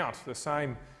same account, the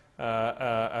same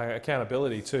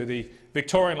accountability to the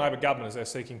Victorian Labor government, as they're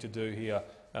seeking to do here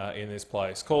in this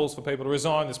place. Calls for people to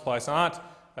resign this place aren't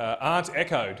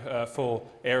echoed for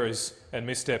errors and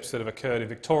missteps that have occurred in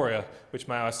Victoria, which,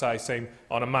 may I say, seem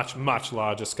on a much, much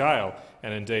larger scale,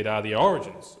 and indeed are the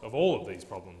origins of all of these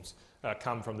problems.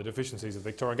 Come from the deficiencies of the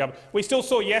Victorian government. We still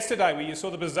saw yesterday, we saw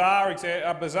the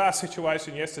bizarre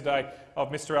situation yesterday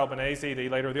of Mr Albanese, the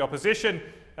Leader of the Opposition,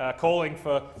 calling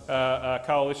for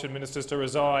coalition ministers to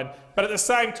resign, but at the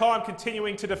same time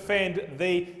continuing to defend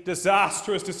the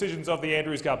disastrous decisions of the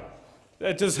Andrews government.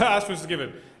 Disastrous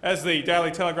given. As the Daily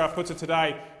Telegraph puts it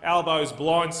today, Albo's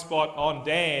blind spot on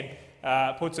Dan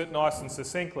puts it nice and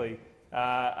succinctly.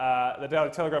 The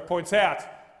Daily Telegraph points out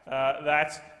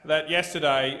that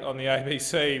yesterday on the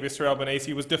ABC, Mr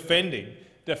Albanese was defending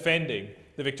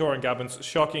the Victorian government's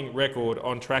shocking record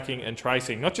on tracking and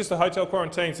tracing. Not just the hotel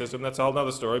quarantine system, that's a whole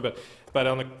other story, but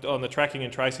on the tracking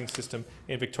and tracing system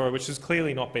in Victoria, which has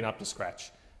clearly not been up to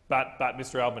scratch. But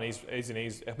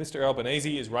Mr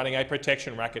Albanese is running a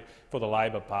protection racket for the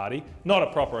Labor Party, not a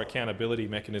proper accountability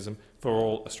mechanism for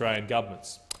all Australian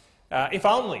governments. If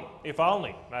only,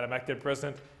 Madam Acting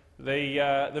President,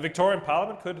 the Victorian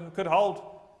Parliament could hold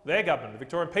their government, the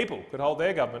Victorian people could hold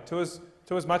their government to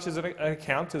as much as an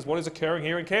account as what is occurring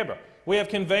here in Canberra. We have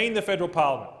convened the federal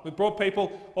parliament. We've brought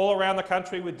people all around the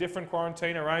country with different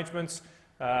quarantine arrangements,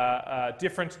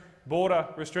 different border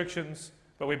restrictions,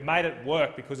 but we've made it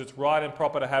work because it's right and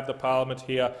proper to have the parliament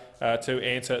here to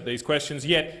answer these questions.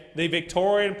 Yet the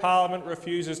Victorian parliament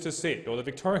refuses to sit, or the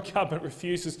Victorian government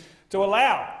refuses to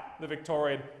allow the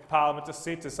Victorian parliament to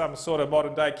sit as some sort of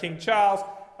modern-day King Charles.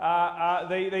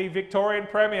 The Victorian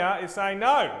Premier is saying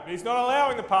no, he's not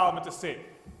allowing the parliament to sit.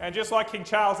 And just like King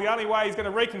Charles, the only way he's going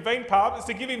to reconvene parliament is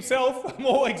to give himself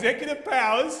more executive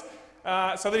powers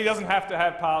so that he doesn't have to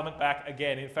have parliament back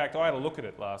again. In fact, I had a look at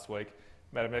it last week,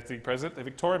 Madam Acting President. The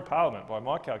Victorian Parliament, by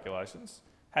my calculations,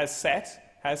 has sat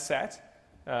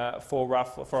for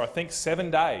I think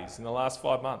 7 days in the last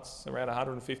 5 months, around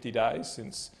 150 days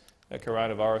since the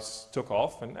coronavirus took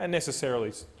off, and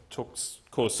necessarily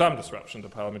caused some disruption to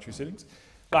parliamentary sittings.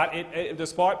 But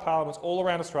despite parliaments all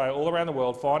around Australia, all around the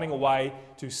world, finding a way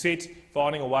to sit,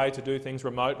 finding a way to do things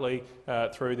remotely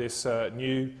through this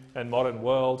new and modern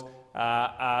world,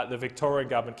 the Victorian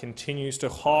government continues to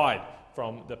hide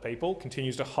from the people,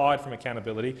 continues to hide from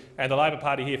accountability, and the Labor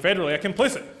Party here federally are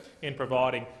complicit in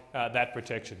providing that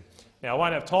protection. Now, I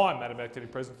won't have time, Madam Acting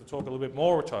President, to talk a little bit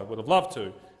more, which I would have loved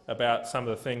to, about some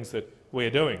of the things that we're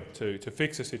doing to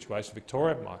fix the situation in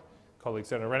Victoria. My colleague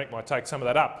Senator Rennick might take some of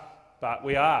that up, but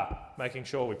we are making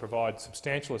sure we provide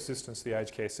substantial assistance to the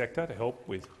aged care sector to help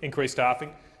with increased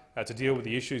staffing, to deal with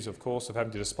the issues, of course, of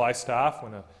having to displace staff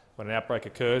when an outbreak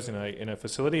occurs in a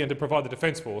facility, and to provide the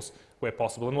Defence Force where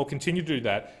possible. And we'll continue to do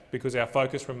that because our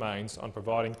focus remains on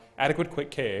providing adequate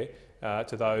quick care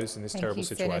to those in this terrible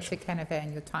situation. Senator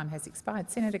Canavan, your time has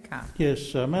expired. Senator Carr.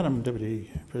 Yes, Madam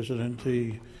Deputy President,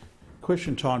 the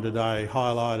question time today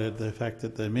highlighted the fact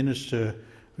that the minister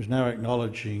was now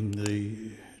acknowledging the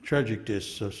tragic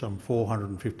deaths of some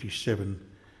 457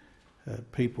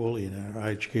 people in our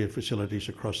aged care facilities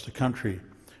across the country.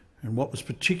 And what was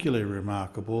particularly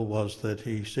remarkable was that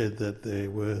he said that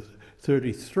there were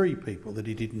 33 people that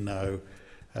he didn't know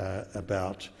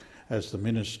about as the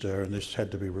minister, and this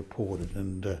had to be reported.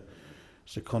 And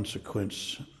as a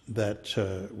consequence, that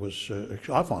was,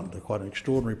 I find, quite an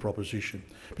extraordinary proposition,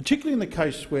 particularly in the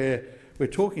case where we're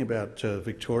talking about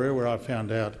Victoria, where I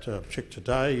found out, checked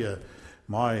today,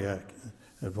 my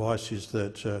advice is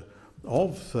that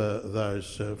of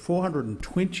those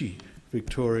 420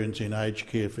 Victorians in aged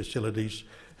care facilities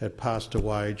had passed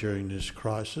away during this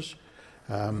crisis.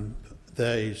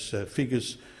 These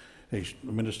figures, the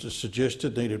minister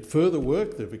suggested, needed further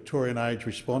work. The Victorian Age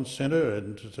Response Centre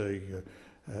and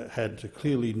had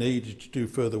clearly needed to do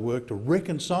further work to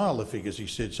reconcile the figures, he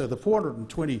said. So the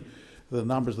 420, the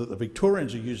numbers that the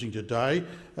Victorians are using today,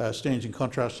 stands in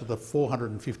contrast to the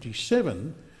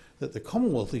 457 that the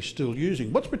Commonwealth is still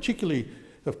using. What's particularly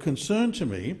of concern to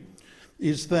me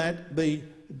is that the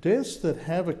deaths that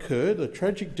have occurred, the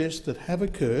tragic deaths that have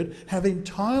occurred, have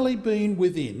entirely been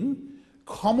within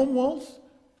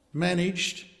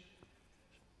Commonwealth-managed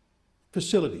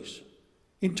facilities.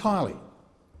 Entirely.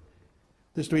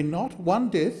 There's been not one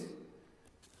death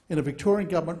in a Victorian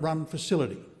government-run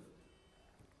facility.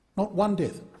 Not one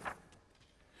death.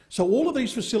 So all of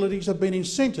these facilities have been in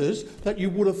centres that you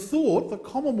would have thought the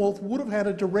Commonwealth would have had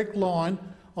a direct line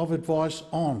of advice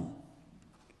on.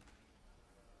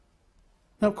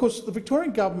 Now, of course, the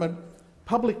Victorian government,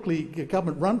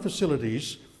 government-run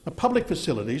facilities, public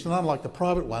facilities, and unlike the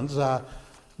private ones, are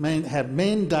have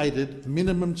mandated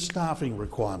minimum staffing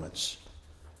requirements.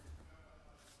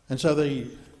 And so the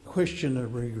question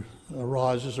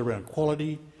arises around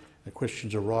quality, the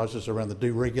questions arises around the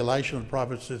deregulation of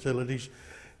private facilities,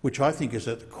 which I think is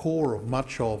at the core of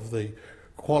much of the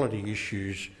quality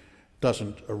issues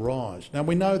doesn't arise. Now,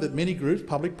 we know that many groups,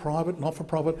 public, private,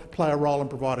 not-for-profit, play a role in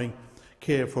providing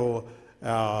care for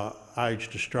our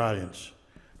aged Australians.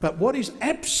 But what is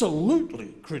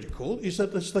absolutely critical is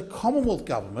that it's the Commonwealth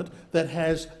Government that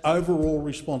has overall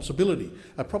responsibility,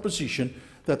 a proposition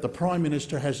that the Prime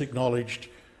Minister has acknowledged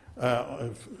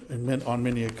on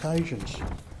many occasions.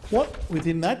 What,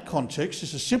 within that context,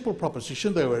 is a simple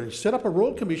proposition that he set up a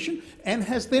Royal Commission and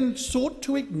has then sought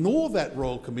to ignore that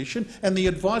Royal Commission and the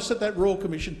advice that that Royal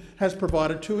Commission has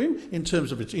provided to him in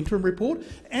terms of its interim report,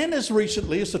 and as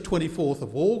recently as the 24th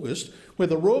of August, where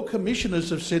the Royal Commissioners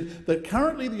have said that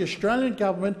currently the Australian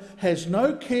Government has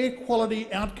no care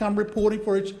quality outcome reporting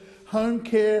for its home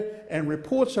care, and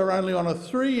reports are only on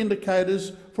 3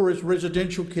 indicators for its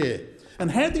residential care. And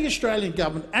had the Australian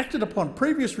Government acted upon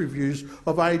previous reviews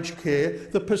of aged care,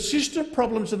 the persistent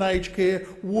problems in aged care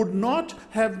would not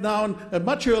have known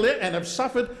much earlier and have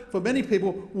suffered for many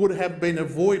people would have been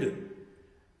avoided.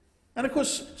 And of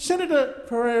course, Senator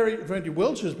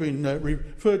Ferrari-Welch has been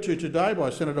referred to today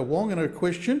by Senator Wong in her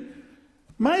question,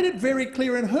 made it very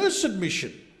clear in her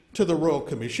submission to the Royal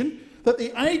Commission that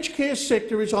the aged care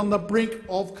sector is on the brink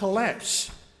of collapse.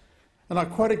 And I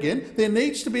quote again, there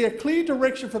needs to be a clear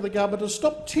direction for the government to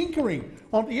stop tinkering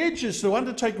on the edges to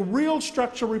undertake real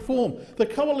structural reform. The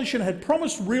Coalition had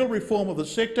promised real reform of the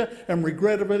sector and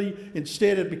regrettably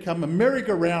instead had become a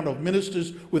merry-go-round of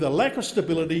ministers with a lack of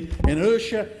stability,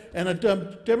 inertia and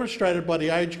demonstrated by the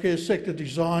aged care sector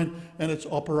design and its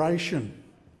operation.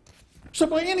 So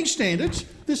by any standards,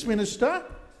 this minister,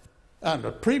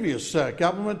 under previous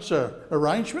government's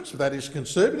arrangements, that is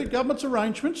Conservative government's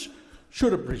arrangements,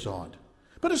 should have resigned.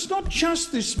 But it's not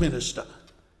just this minister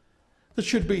that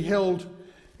should be held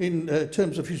in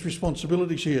terms of his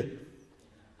responsibilities here.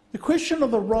 The question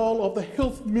of the role of the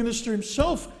Health Minister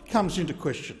himself comes into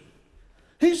question.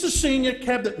 He's the senior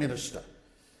Cabinet Minister.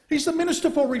 He's the Minister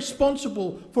for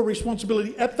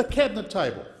responsibility at the Cabinet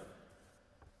table.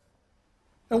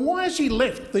 And why has he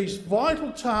left these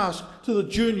vital tasks to the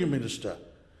junior minister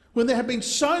when there have been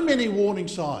so many warning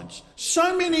signs,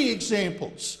 so many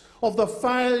examples of the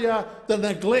failure, the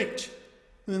neglect,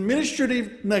 the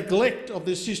administrative neglect of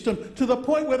this system to the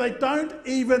point where they don't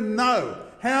even know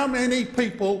how many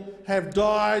people have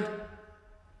died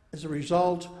as a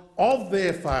result of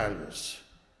their failures.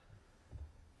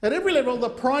 At every level, the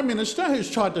Prime Minister, who's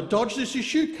tried to dodge this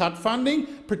issue, cut funding,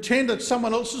 pretend it's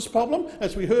someone else's problem,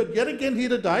 as we heard yet again here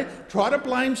today, try to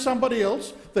blame somebody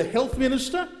else, the Health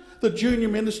Minister, the Junior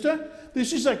Minister.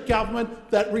 This is a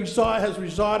government that has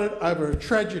resided over a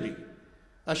tragedy,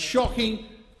 a shocking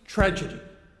tragedy.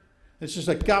 This is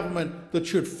a government that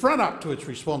should front up to its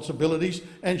responsibilities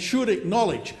and should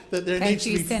acknowledge that there needs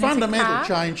to be fundamental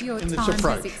change in this approach. Your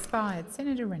time has expired.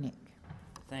 Senator Rennick.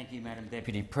 Thank you, Madam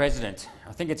Deputy President.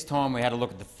 I think it's time we had a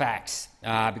look at the facts,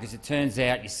 because it turns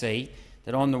out, you see,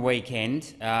 that on the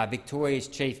weekend, Victoria's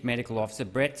Chief Medical Officer,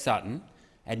 Brett Sutton,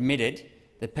 admitted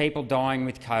that people dying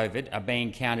with COVID are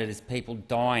being counted as people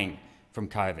dying from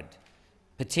COVID,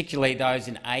 particularly those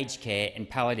in aged care and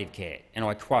palliative care. And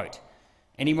I quote,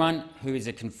 "Anyone who is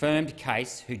a confirmed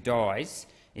case who dies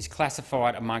is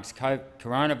classified amongst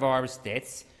coronavirus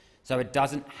deaths, so it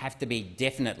doesn't have to be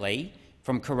definitely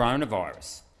from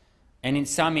coronavirus." And in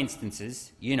some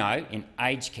instances, you know, in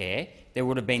aged care, there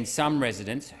would have been some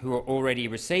residents who were already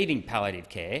receiving palliative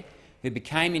care who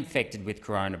became infected with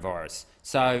coronavirus.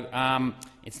 So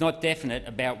it's not definite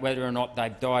about whether or not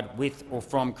they've died with or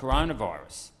from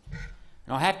coronavirus.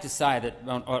 And I have to say that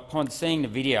upon seeing the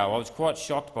video, I was quite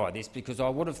shocked by this, because I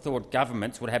would have thought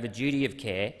governments would have a duty of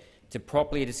care to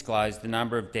properly disclose the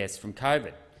number of deaths from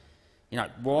COVID. You know,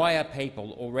 why are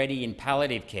people already in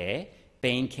palliative care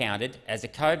being counted as a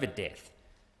COVID death?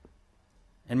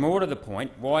 And more to the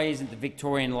point, why isn't the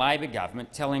Victorian Labor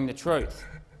government telling the truth?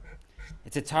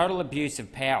 It's a total abuse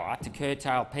of power to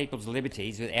curtail people's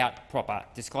liberties without proper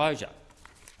disclosure.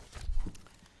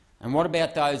 And what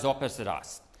about those opposite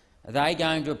us? Are they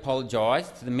going to apologise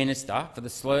to the minister for the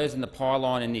slurs in the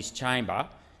pylon in this chamber,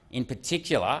 in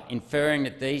particular inferring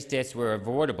that these deaths were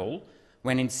avoidable,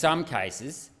 when in some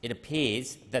cases it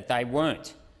appears that they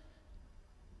weren't?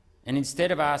 And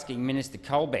instead of asking Minister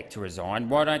Colbeck to resign,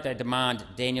 why don't they demand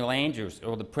Daniel Andrews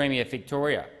or the Premier of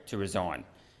Victoria to resign?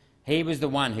 He was the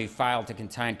one who failed to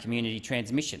contain community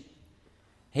transmission.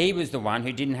 He was the one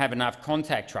who didn't have enough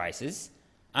contact tracers,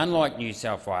 unlike New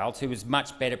South Wales, who was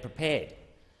much better prepared.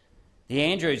 The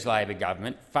Andrews Labor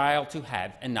government failed to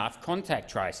have enough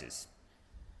contact tracers.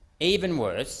 Even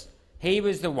worse, he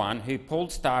was the one who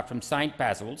pulled staff from St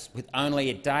Basil's with only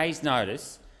a day's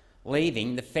notice,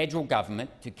 leaving the federal government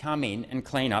to come in and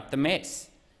clean up the mess.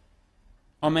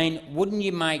 I mean, wouldn't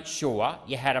you make sure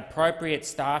you had appropriate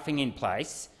staffing in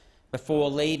place before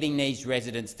leaving these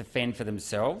residents to fend for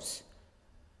themselves?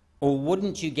 Or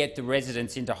wouldn't you get the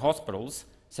residents into hospitals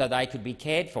so they could be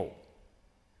cared for?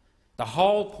 The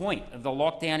whole point of the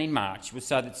lockdown in March was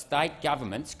so that state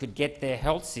governments could get their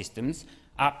health systems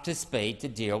up to speed to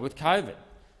deal with COVID.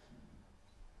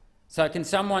 So can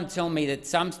someone tell me that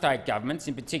some state governments,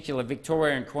 in particular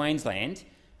Victoria and Queensland,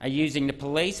 are using the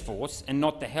police force and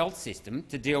not the health system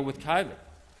to deal with COVID?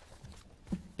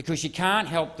 Because you can't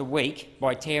help the weak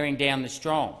by tearing down the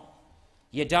strong.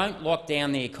 You don't lock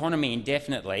down the economy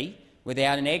indefinitely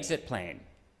without an exit plan.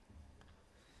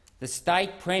 The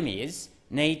state premiers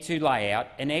need to lay out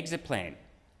an exit plan.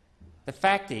 The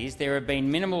fact is there have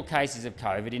been minimal cases of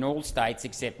COVID in all states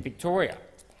except Victoria.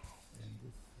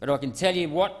 But I can tell you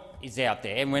what is out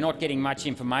there, and we're not getting much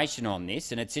information on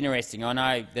this, and it's interesting. I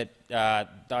know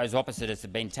that those opposite us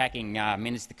have been attacking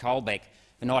Minister Colbeck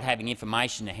for not having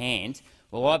information to hand.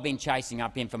 Well, I've been chasing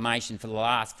up information for the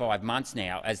last 5 months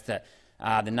now as to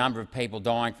the number of people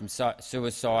dying from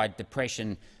suicide,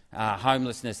 depression,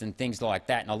 homelessness and things like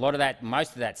that. And a lot of that,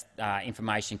 most of that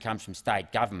information comes from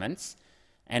state governments,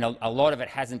 and a lot of it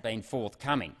hasn't been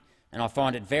forthcoming. And I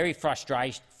find it very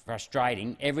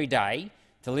frustrating every day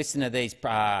to listen to these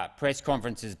press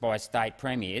conferences by state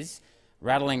premiers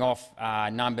rattling off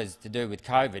numbers to do with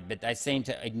COVID, but they seem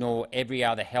to ignore every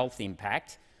other health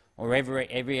impact or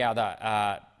every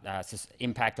other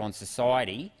impact on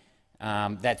society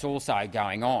that's also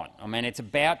going on. I mean, it's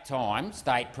about time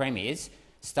state premiers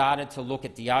started to look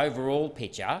at the overall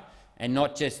picture and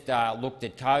not just looked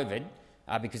at COVID,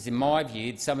 because in my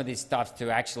view some of this stuff's to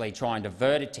actually try and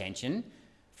divert attention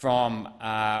from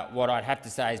what I'd have to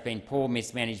say has been poor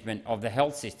mismanagement of the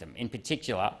health system, in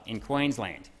particular in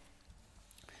Queensland.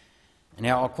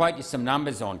 Now, I'll quote you some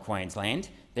numbers on Queensland.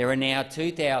 There are now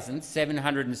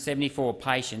 2,774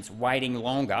 patients waiting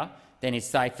longer than is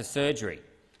safe for surgery.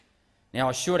 Now,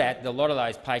 I should add that a lot of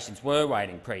those patients were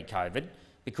waiting pre-COVID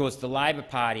because the Labor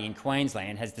Party in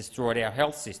Queensland has destroyed our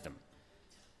health system.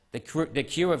 The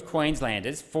queue of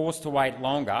Queenslanders forced to wait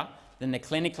longer than the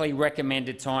clinically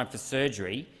recommended time for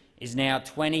surgery is now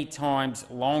 20 times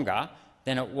longer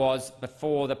than it was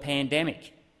before the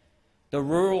pandemic. The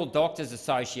Rural Doctors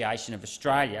Association of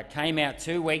Australia came out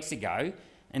 2 weeks ago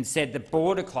and said that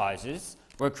border closures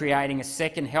were creating a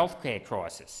second healthcare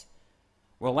crisis.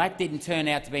 Well, that didn't turn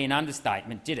out to be an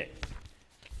understatement, did it?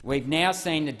 We've now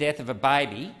seen the death of a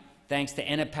baby thanks to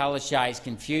Anna Palaszczuk's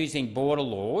confusing border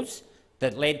laws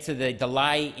that led to the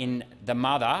delay in the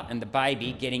mother and the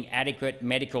baby getting adequate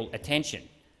medical attention.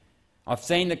 I've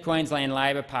seen the Queensland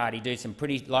Labor Party do some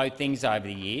pretty low things over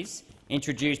the years,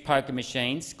 introduce poker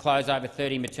machines, close over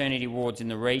 30 maternity wards in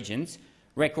the regions,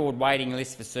 record waiting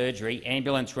lists for surgery,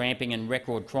 ambulance ramping and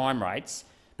record crime rates,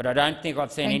 but I don't think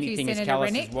I've seen anything as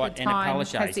callous as what Anna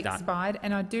Palaszczuk has done. Expired,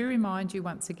 and I do remind you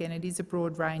once again it is a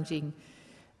broad-ranging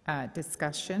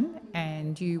discussion,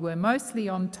 and you were mostly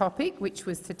on topic, which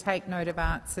was to take note of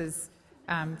answers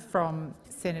from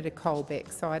Senator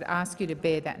Colbeck. So I'd ask you to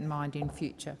bear that in mind in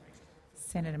future.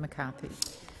 Senator McCarthy.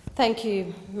 Thank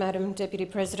you, Madam Deputy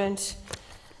President.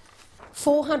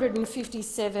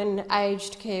 457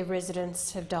 aged care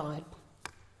residents have died.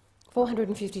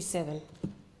 457.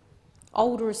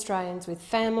 Older Australians with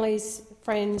families,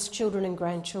 friends, children and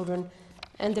grandchildren,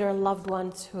 and there are loved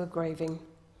ones who are grieving.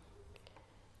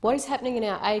 What is happening in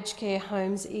our aged care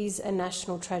homes is a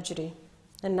national tragedy,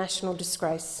 a national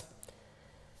disgrace.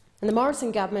 And the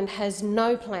Morrison government has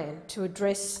no plan to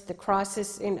address the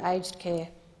crisis in aged care.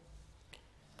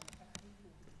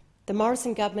 The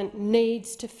Morrison government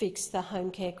needs to fix the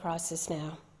home care crisis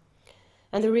now.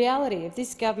 And the reality of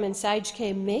this government's aged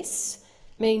care mess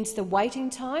means the waiting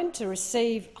time to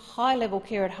receive high-level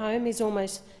care at home is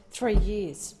almost 3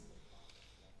 years.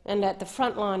 And at the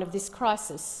front line of this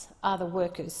crisis are the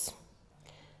workers.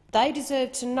 They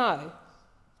deserve to know,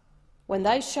 when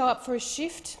they show up for a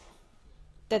shift,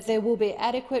 that there will be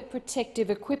adequate protective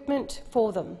equipment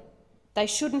for them. They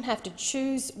shouldn't have to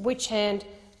choose which hand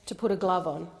to put a glove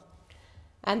on.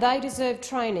 And they deserve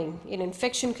training in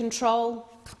infection control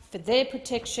for their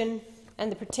protection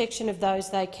and the protection of those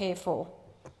they care for.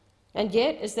 And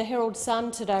yet, as the Herald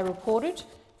Sun today reported,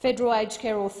 federal aged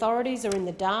care authorities are in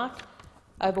the dark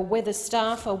over whether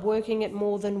staff are working at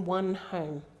more than one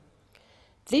home.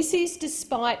 This is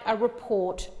despite a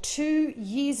report 2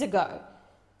 years ago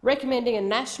recommending a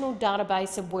national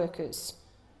database of workers.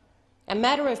 A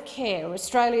matter of care,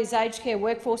 Australia's aged care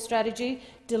workforce strategy,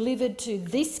 delivered to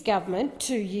this government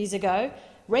 2 years ago,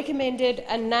 recommended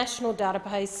a national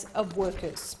database of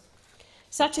workers.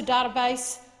 Such a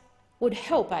database would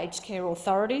help aged care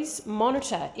authorities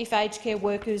monitor if aged care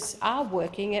workers are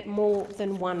working at more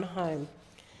than one home.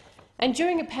 And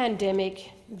during a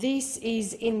pandemic, this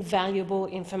is invaluable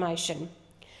information.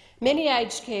 Many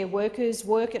aged care workers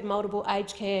work at multiple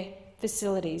aged care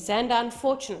facilities and,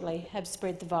 unfortunately, have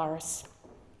spread the virus.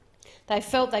 They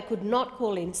felt they could not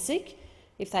call in sick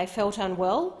if they felt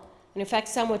unwell, and in fact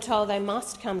some were told they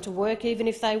must come to work even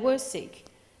if they were sick.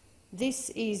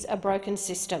 This is a broken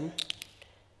system,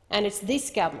 and it's this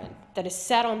government that has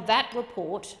sat on that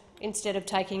report instead of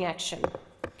taking action.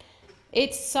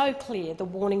 It's so clear the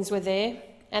warnings were there,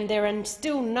 and there are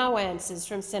still no answers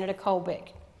from Senator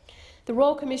Colbeck. The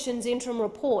Royal Commission's interim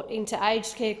report into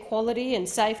aged care quality and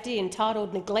safety,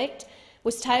 entitled Neglect,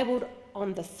 was tabled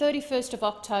on the 31st of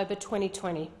October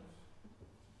 2020.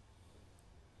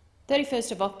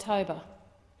 31st of October.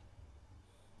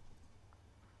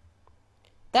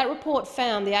 That report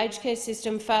found the aged care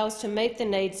system fails to meet the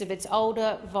needs of its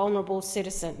older, vulnerable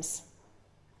citizens.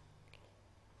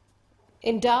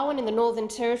 In Darwin, in the Northern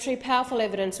Territory, powerful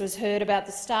evidence was heard about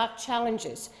the stark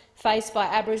challenges faced by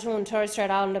Aboriginal and Torres Strait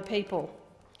Islander people.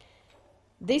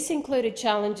 This included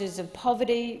challenges of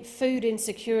poverty, food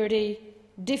insecurity,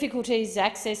 difficulties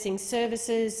accessing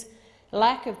services,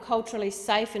 lack of culturally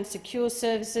safe and secure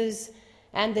services,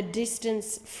 and the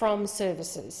distance from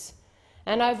services.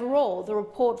 And overall, the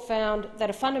report found that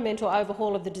a fundamental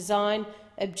overhaul of the design,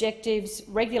 objectives,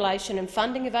 regulation and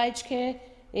funding of aged care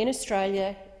in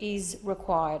Australia is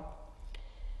required.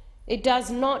 It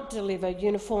does not deliver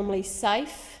uniformly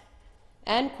safe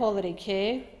and quality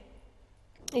care,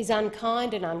 is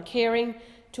unkind and uncaring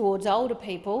towards older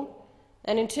people,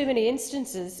 and in too many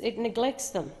instances it neglects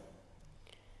them.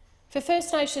 For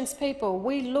First Nations people,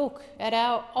 we look at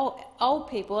our old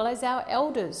people as our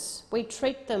elders. We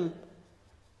treat them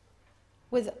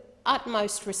with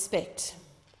utmost respect,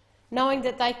 knowing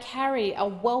that they carry a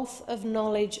wealth of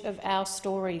knowledge of our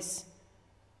stories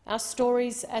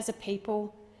as a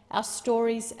people, our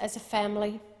stories as a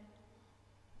family.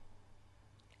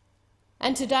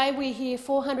 And today we hear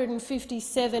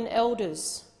 457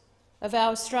 elders of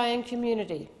our Australian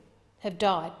community have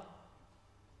died.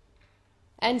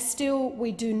 And still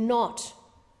we do not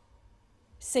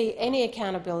see any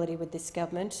accountability with this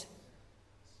government.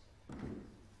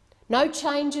 No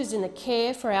changes in the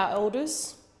care for our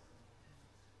elders,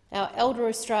 our elder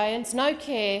Australians, no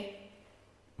care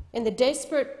in the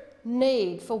desperate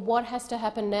need for what has to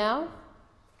happen now,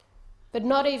 but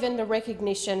not even the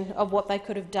recognition of what they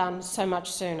could have done so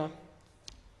much sooner.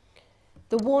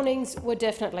 The warnings were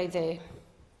definitely there.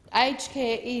 Aged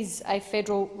care is a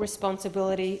federal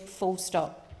responsibility, full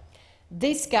stop.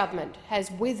 This government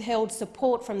has withheld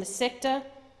support from the sector.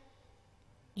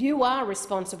 You are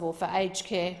responsible for aged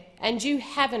care, and you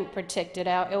haven't protected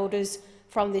our elders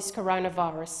from this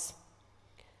coronavirus.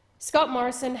 Scott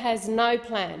Morrison has no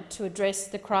plan to address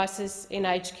the crisis in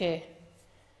aged care.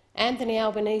 Anthony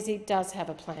Albanese does have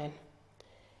a plan.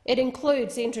 It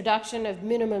includes the introduction of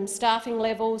minimum staffing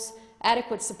levels,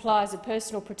 adequate supplies of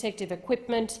personal protective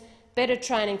equipment, better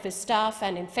training for staff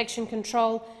and infection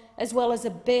control, as well as a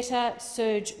better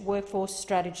surge workforce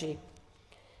strategy.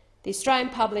 The Australian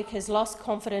public has lost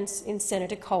confidence in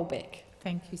Senator Colbeck.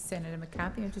 Thank you, Senator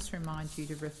McCarthy. I'll just remind you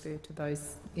to refer to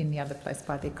those in the other place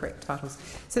by their correct titles.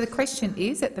 So the question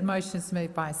is that the motions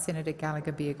moved by Senator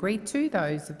Gallagher be agreed to.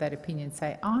 Those of that opinion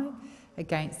say aye.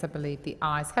 Against, I believe the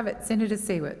ayes have it. Senator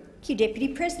Siewert. Thank you, Deputy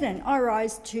President. I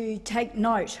rise to take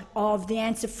note of the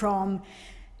answer from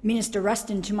Minister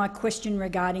Ruston to my question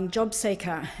regarding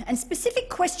JobSeeker. And specific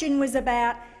question was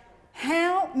about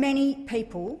how many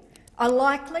people are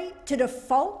likely to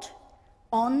default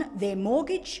on their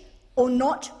mortgage or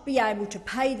not be able to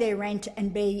pay their rent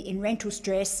and be in rental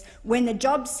stress when the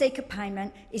JobSeeker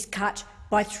payment is cut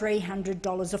by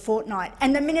 $300 a fortnight.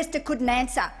 And the minister couldn't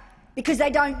answer because they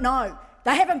don't know.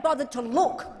 They haven't bothered to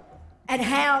look at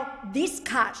how this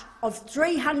cut of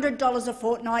 $300 a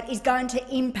fortnight is going to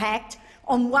impact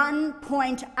on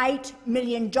 1.8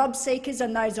 million job seekers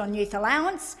and those on youth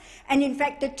allowance, and in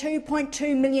fact the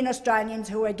 2.2 million Australians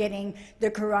who are getting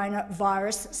the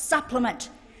coronavirus supplement,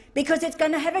 because it's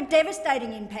going to have a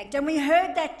devastating impact. And we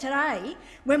heard that today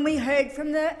when we heard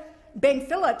from Ben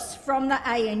Phillips from the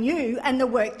ANU and the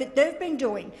work that they've been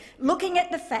doing, looking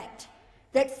at the fact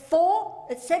that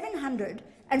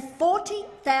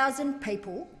 740,000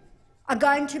 people are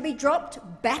going to be dropped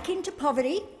back into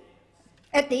poverty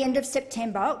at the end of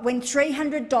September when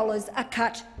 $300 are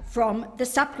cut from the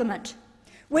supplement.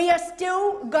 We are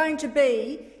still going to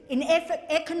be in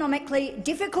economically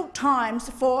difficult times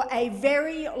for a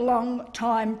very long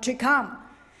time to come.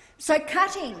 So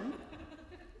cutting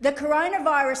the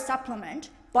coronavirus supplement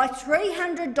by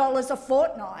 $300 a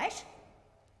fortnight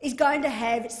is going to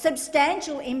have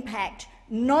substantial impact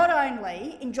not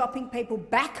only in dropping people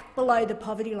back below the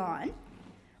poverty line,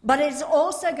 but it is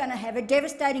also going to have a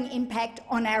devastating impact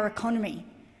on our economy.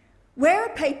 Where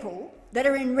are people that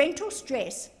are in rental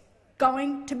stress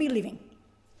going to be living?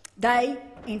 They,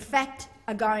 in fact,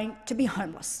 are going to be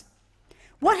homeless.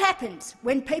 What happens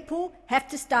when people have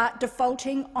to start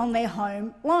defaulting on their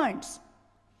home loans?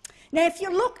 Now, if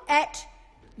you look at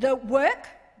the work,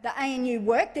 the ANU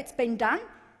work that's been done,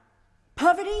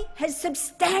 poverty has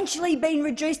substantially been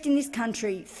reduced in this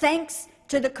country thanks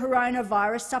to the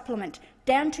coronavirus supplement,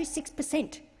 down to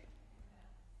 6%.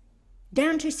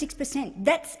 Down to 6%.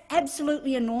 That's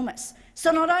absolutely enormous.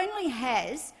 So not only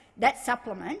has that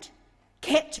supplement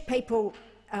kept people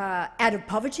out of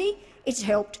poverty, it's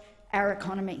helped our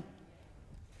economy.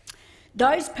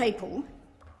 Those people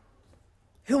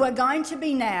who are going to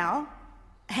be now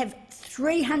have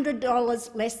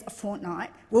 $300 less a fortnight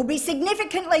will be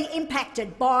significantly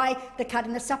impacted by the cut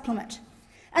in the supplement.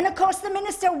 And of course the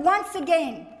minister once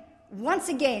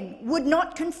again would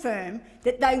not confirm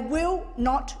that they will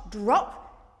not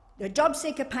drop the job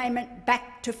seeker payment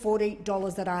back to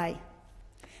 $40 a day.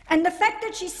 And the fact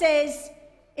that she says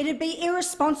it would be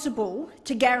irresponsible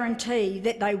to guarantee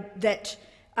that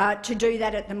to do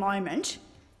that at the moment,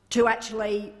 to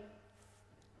actually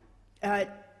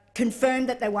confirm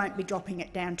that they won't be dropping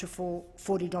it down to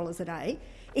 $40 a day.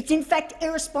 It's in fact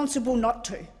irresponsible not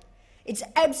to. It's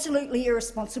absolutely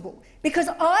irresponsible, because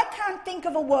I can't think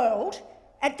of a world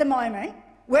at the moment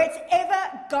where it's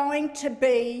ever going to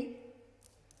be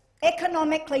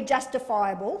economically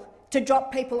justifiable to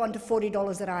drop people onto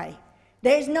 $40 a day.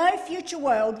 There's no future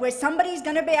world where somebody's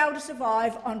going to be able to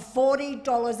survive on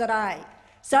 $40 a day.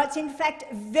 So it's in fact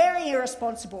very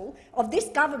irresponsible of this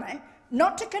government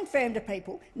not to confirm to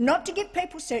people, not to give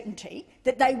people certainty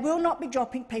that they will not be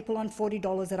dropping people on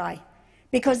 $40 a day,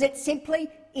 because it simply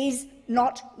is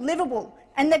not livable.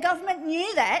 And the government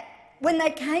knew that when they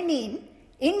came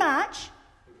in March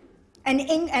and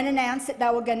announced that they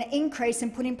were going to increase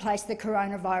and put in place the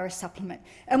coronavirus supplement.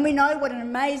 And we know what an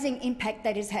amazing impact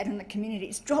that has had on the community.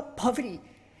 It's dropped poverty.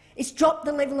 It's dropped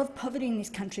the level of poverty in this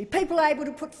country. People are able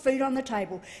to put food on the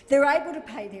table. They're able to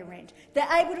pay their rent. They're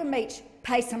able to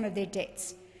pay some of their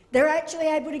debts. They're actually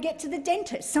able to get to the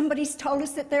dentist. Somebody's told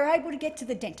us that they're able to get to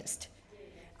the dentist.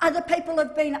 Other people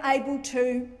have been able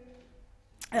to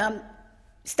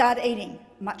start eating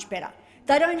much better.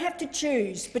 They don't have to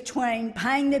choose between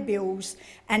paying their bills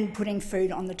and putting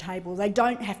food on the table. They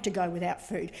don't have to go without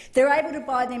food. They're able to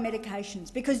buy their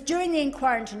medications, because during the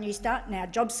inquiry into New Start and our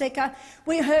job seeker,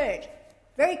 we heard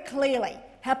very clearly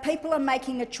how people are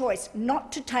making a choice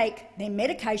not to take their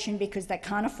medication because they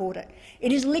can't afford it.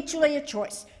 It is literally a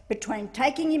choice between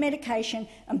taking your medication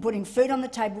and putting food on the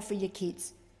table for your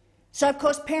kids. So, of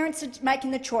course, parents are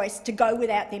making the choice to go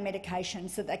without their medication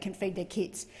so they can feed their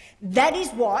kids. That is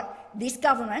what this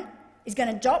government is going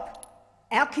to drop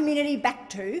our community back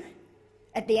to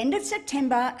at the end of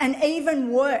September, and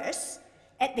even worse,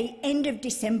 at the end of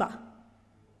December,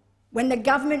 when the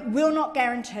government will not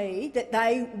guarantee that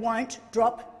they won't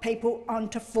drop people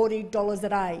onto $40 a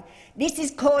day. This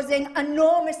is causing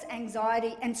enormous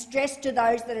anxiety and stress to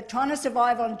those that are trying to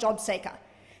survive on JobSeeker.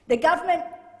 The government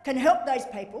can help those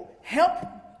people, help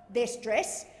their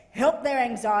stress, help their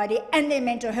anxiety and their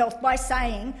mental health by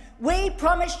saying, we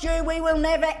promised you we will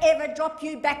never ever drop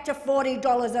you back to $40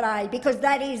 a day, because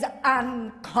that is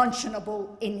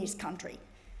unconscionable in this country.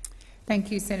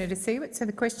 Thank you, Senator Siewert. So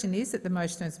the question is that the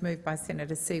motion is moved by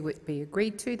Senator Siewert be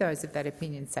agreed to. Those of that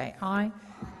opinion say aye.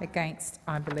 Against,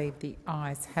 I believe the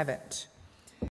ayes have it.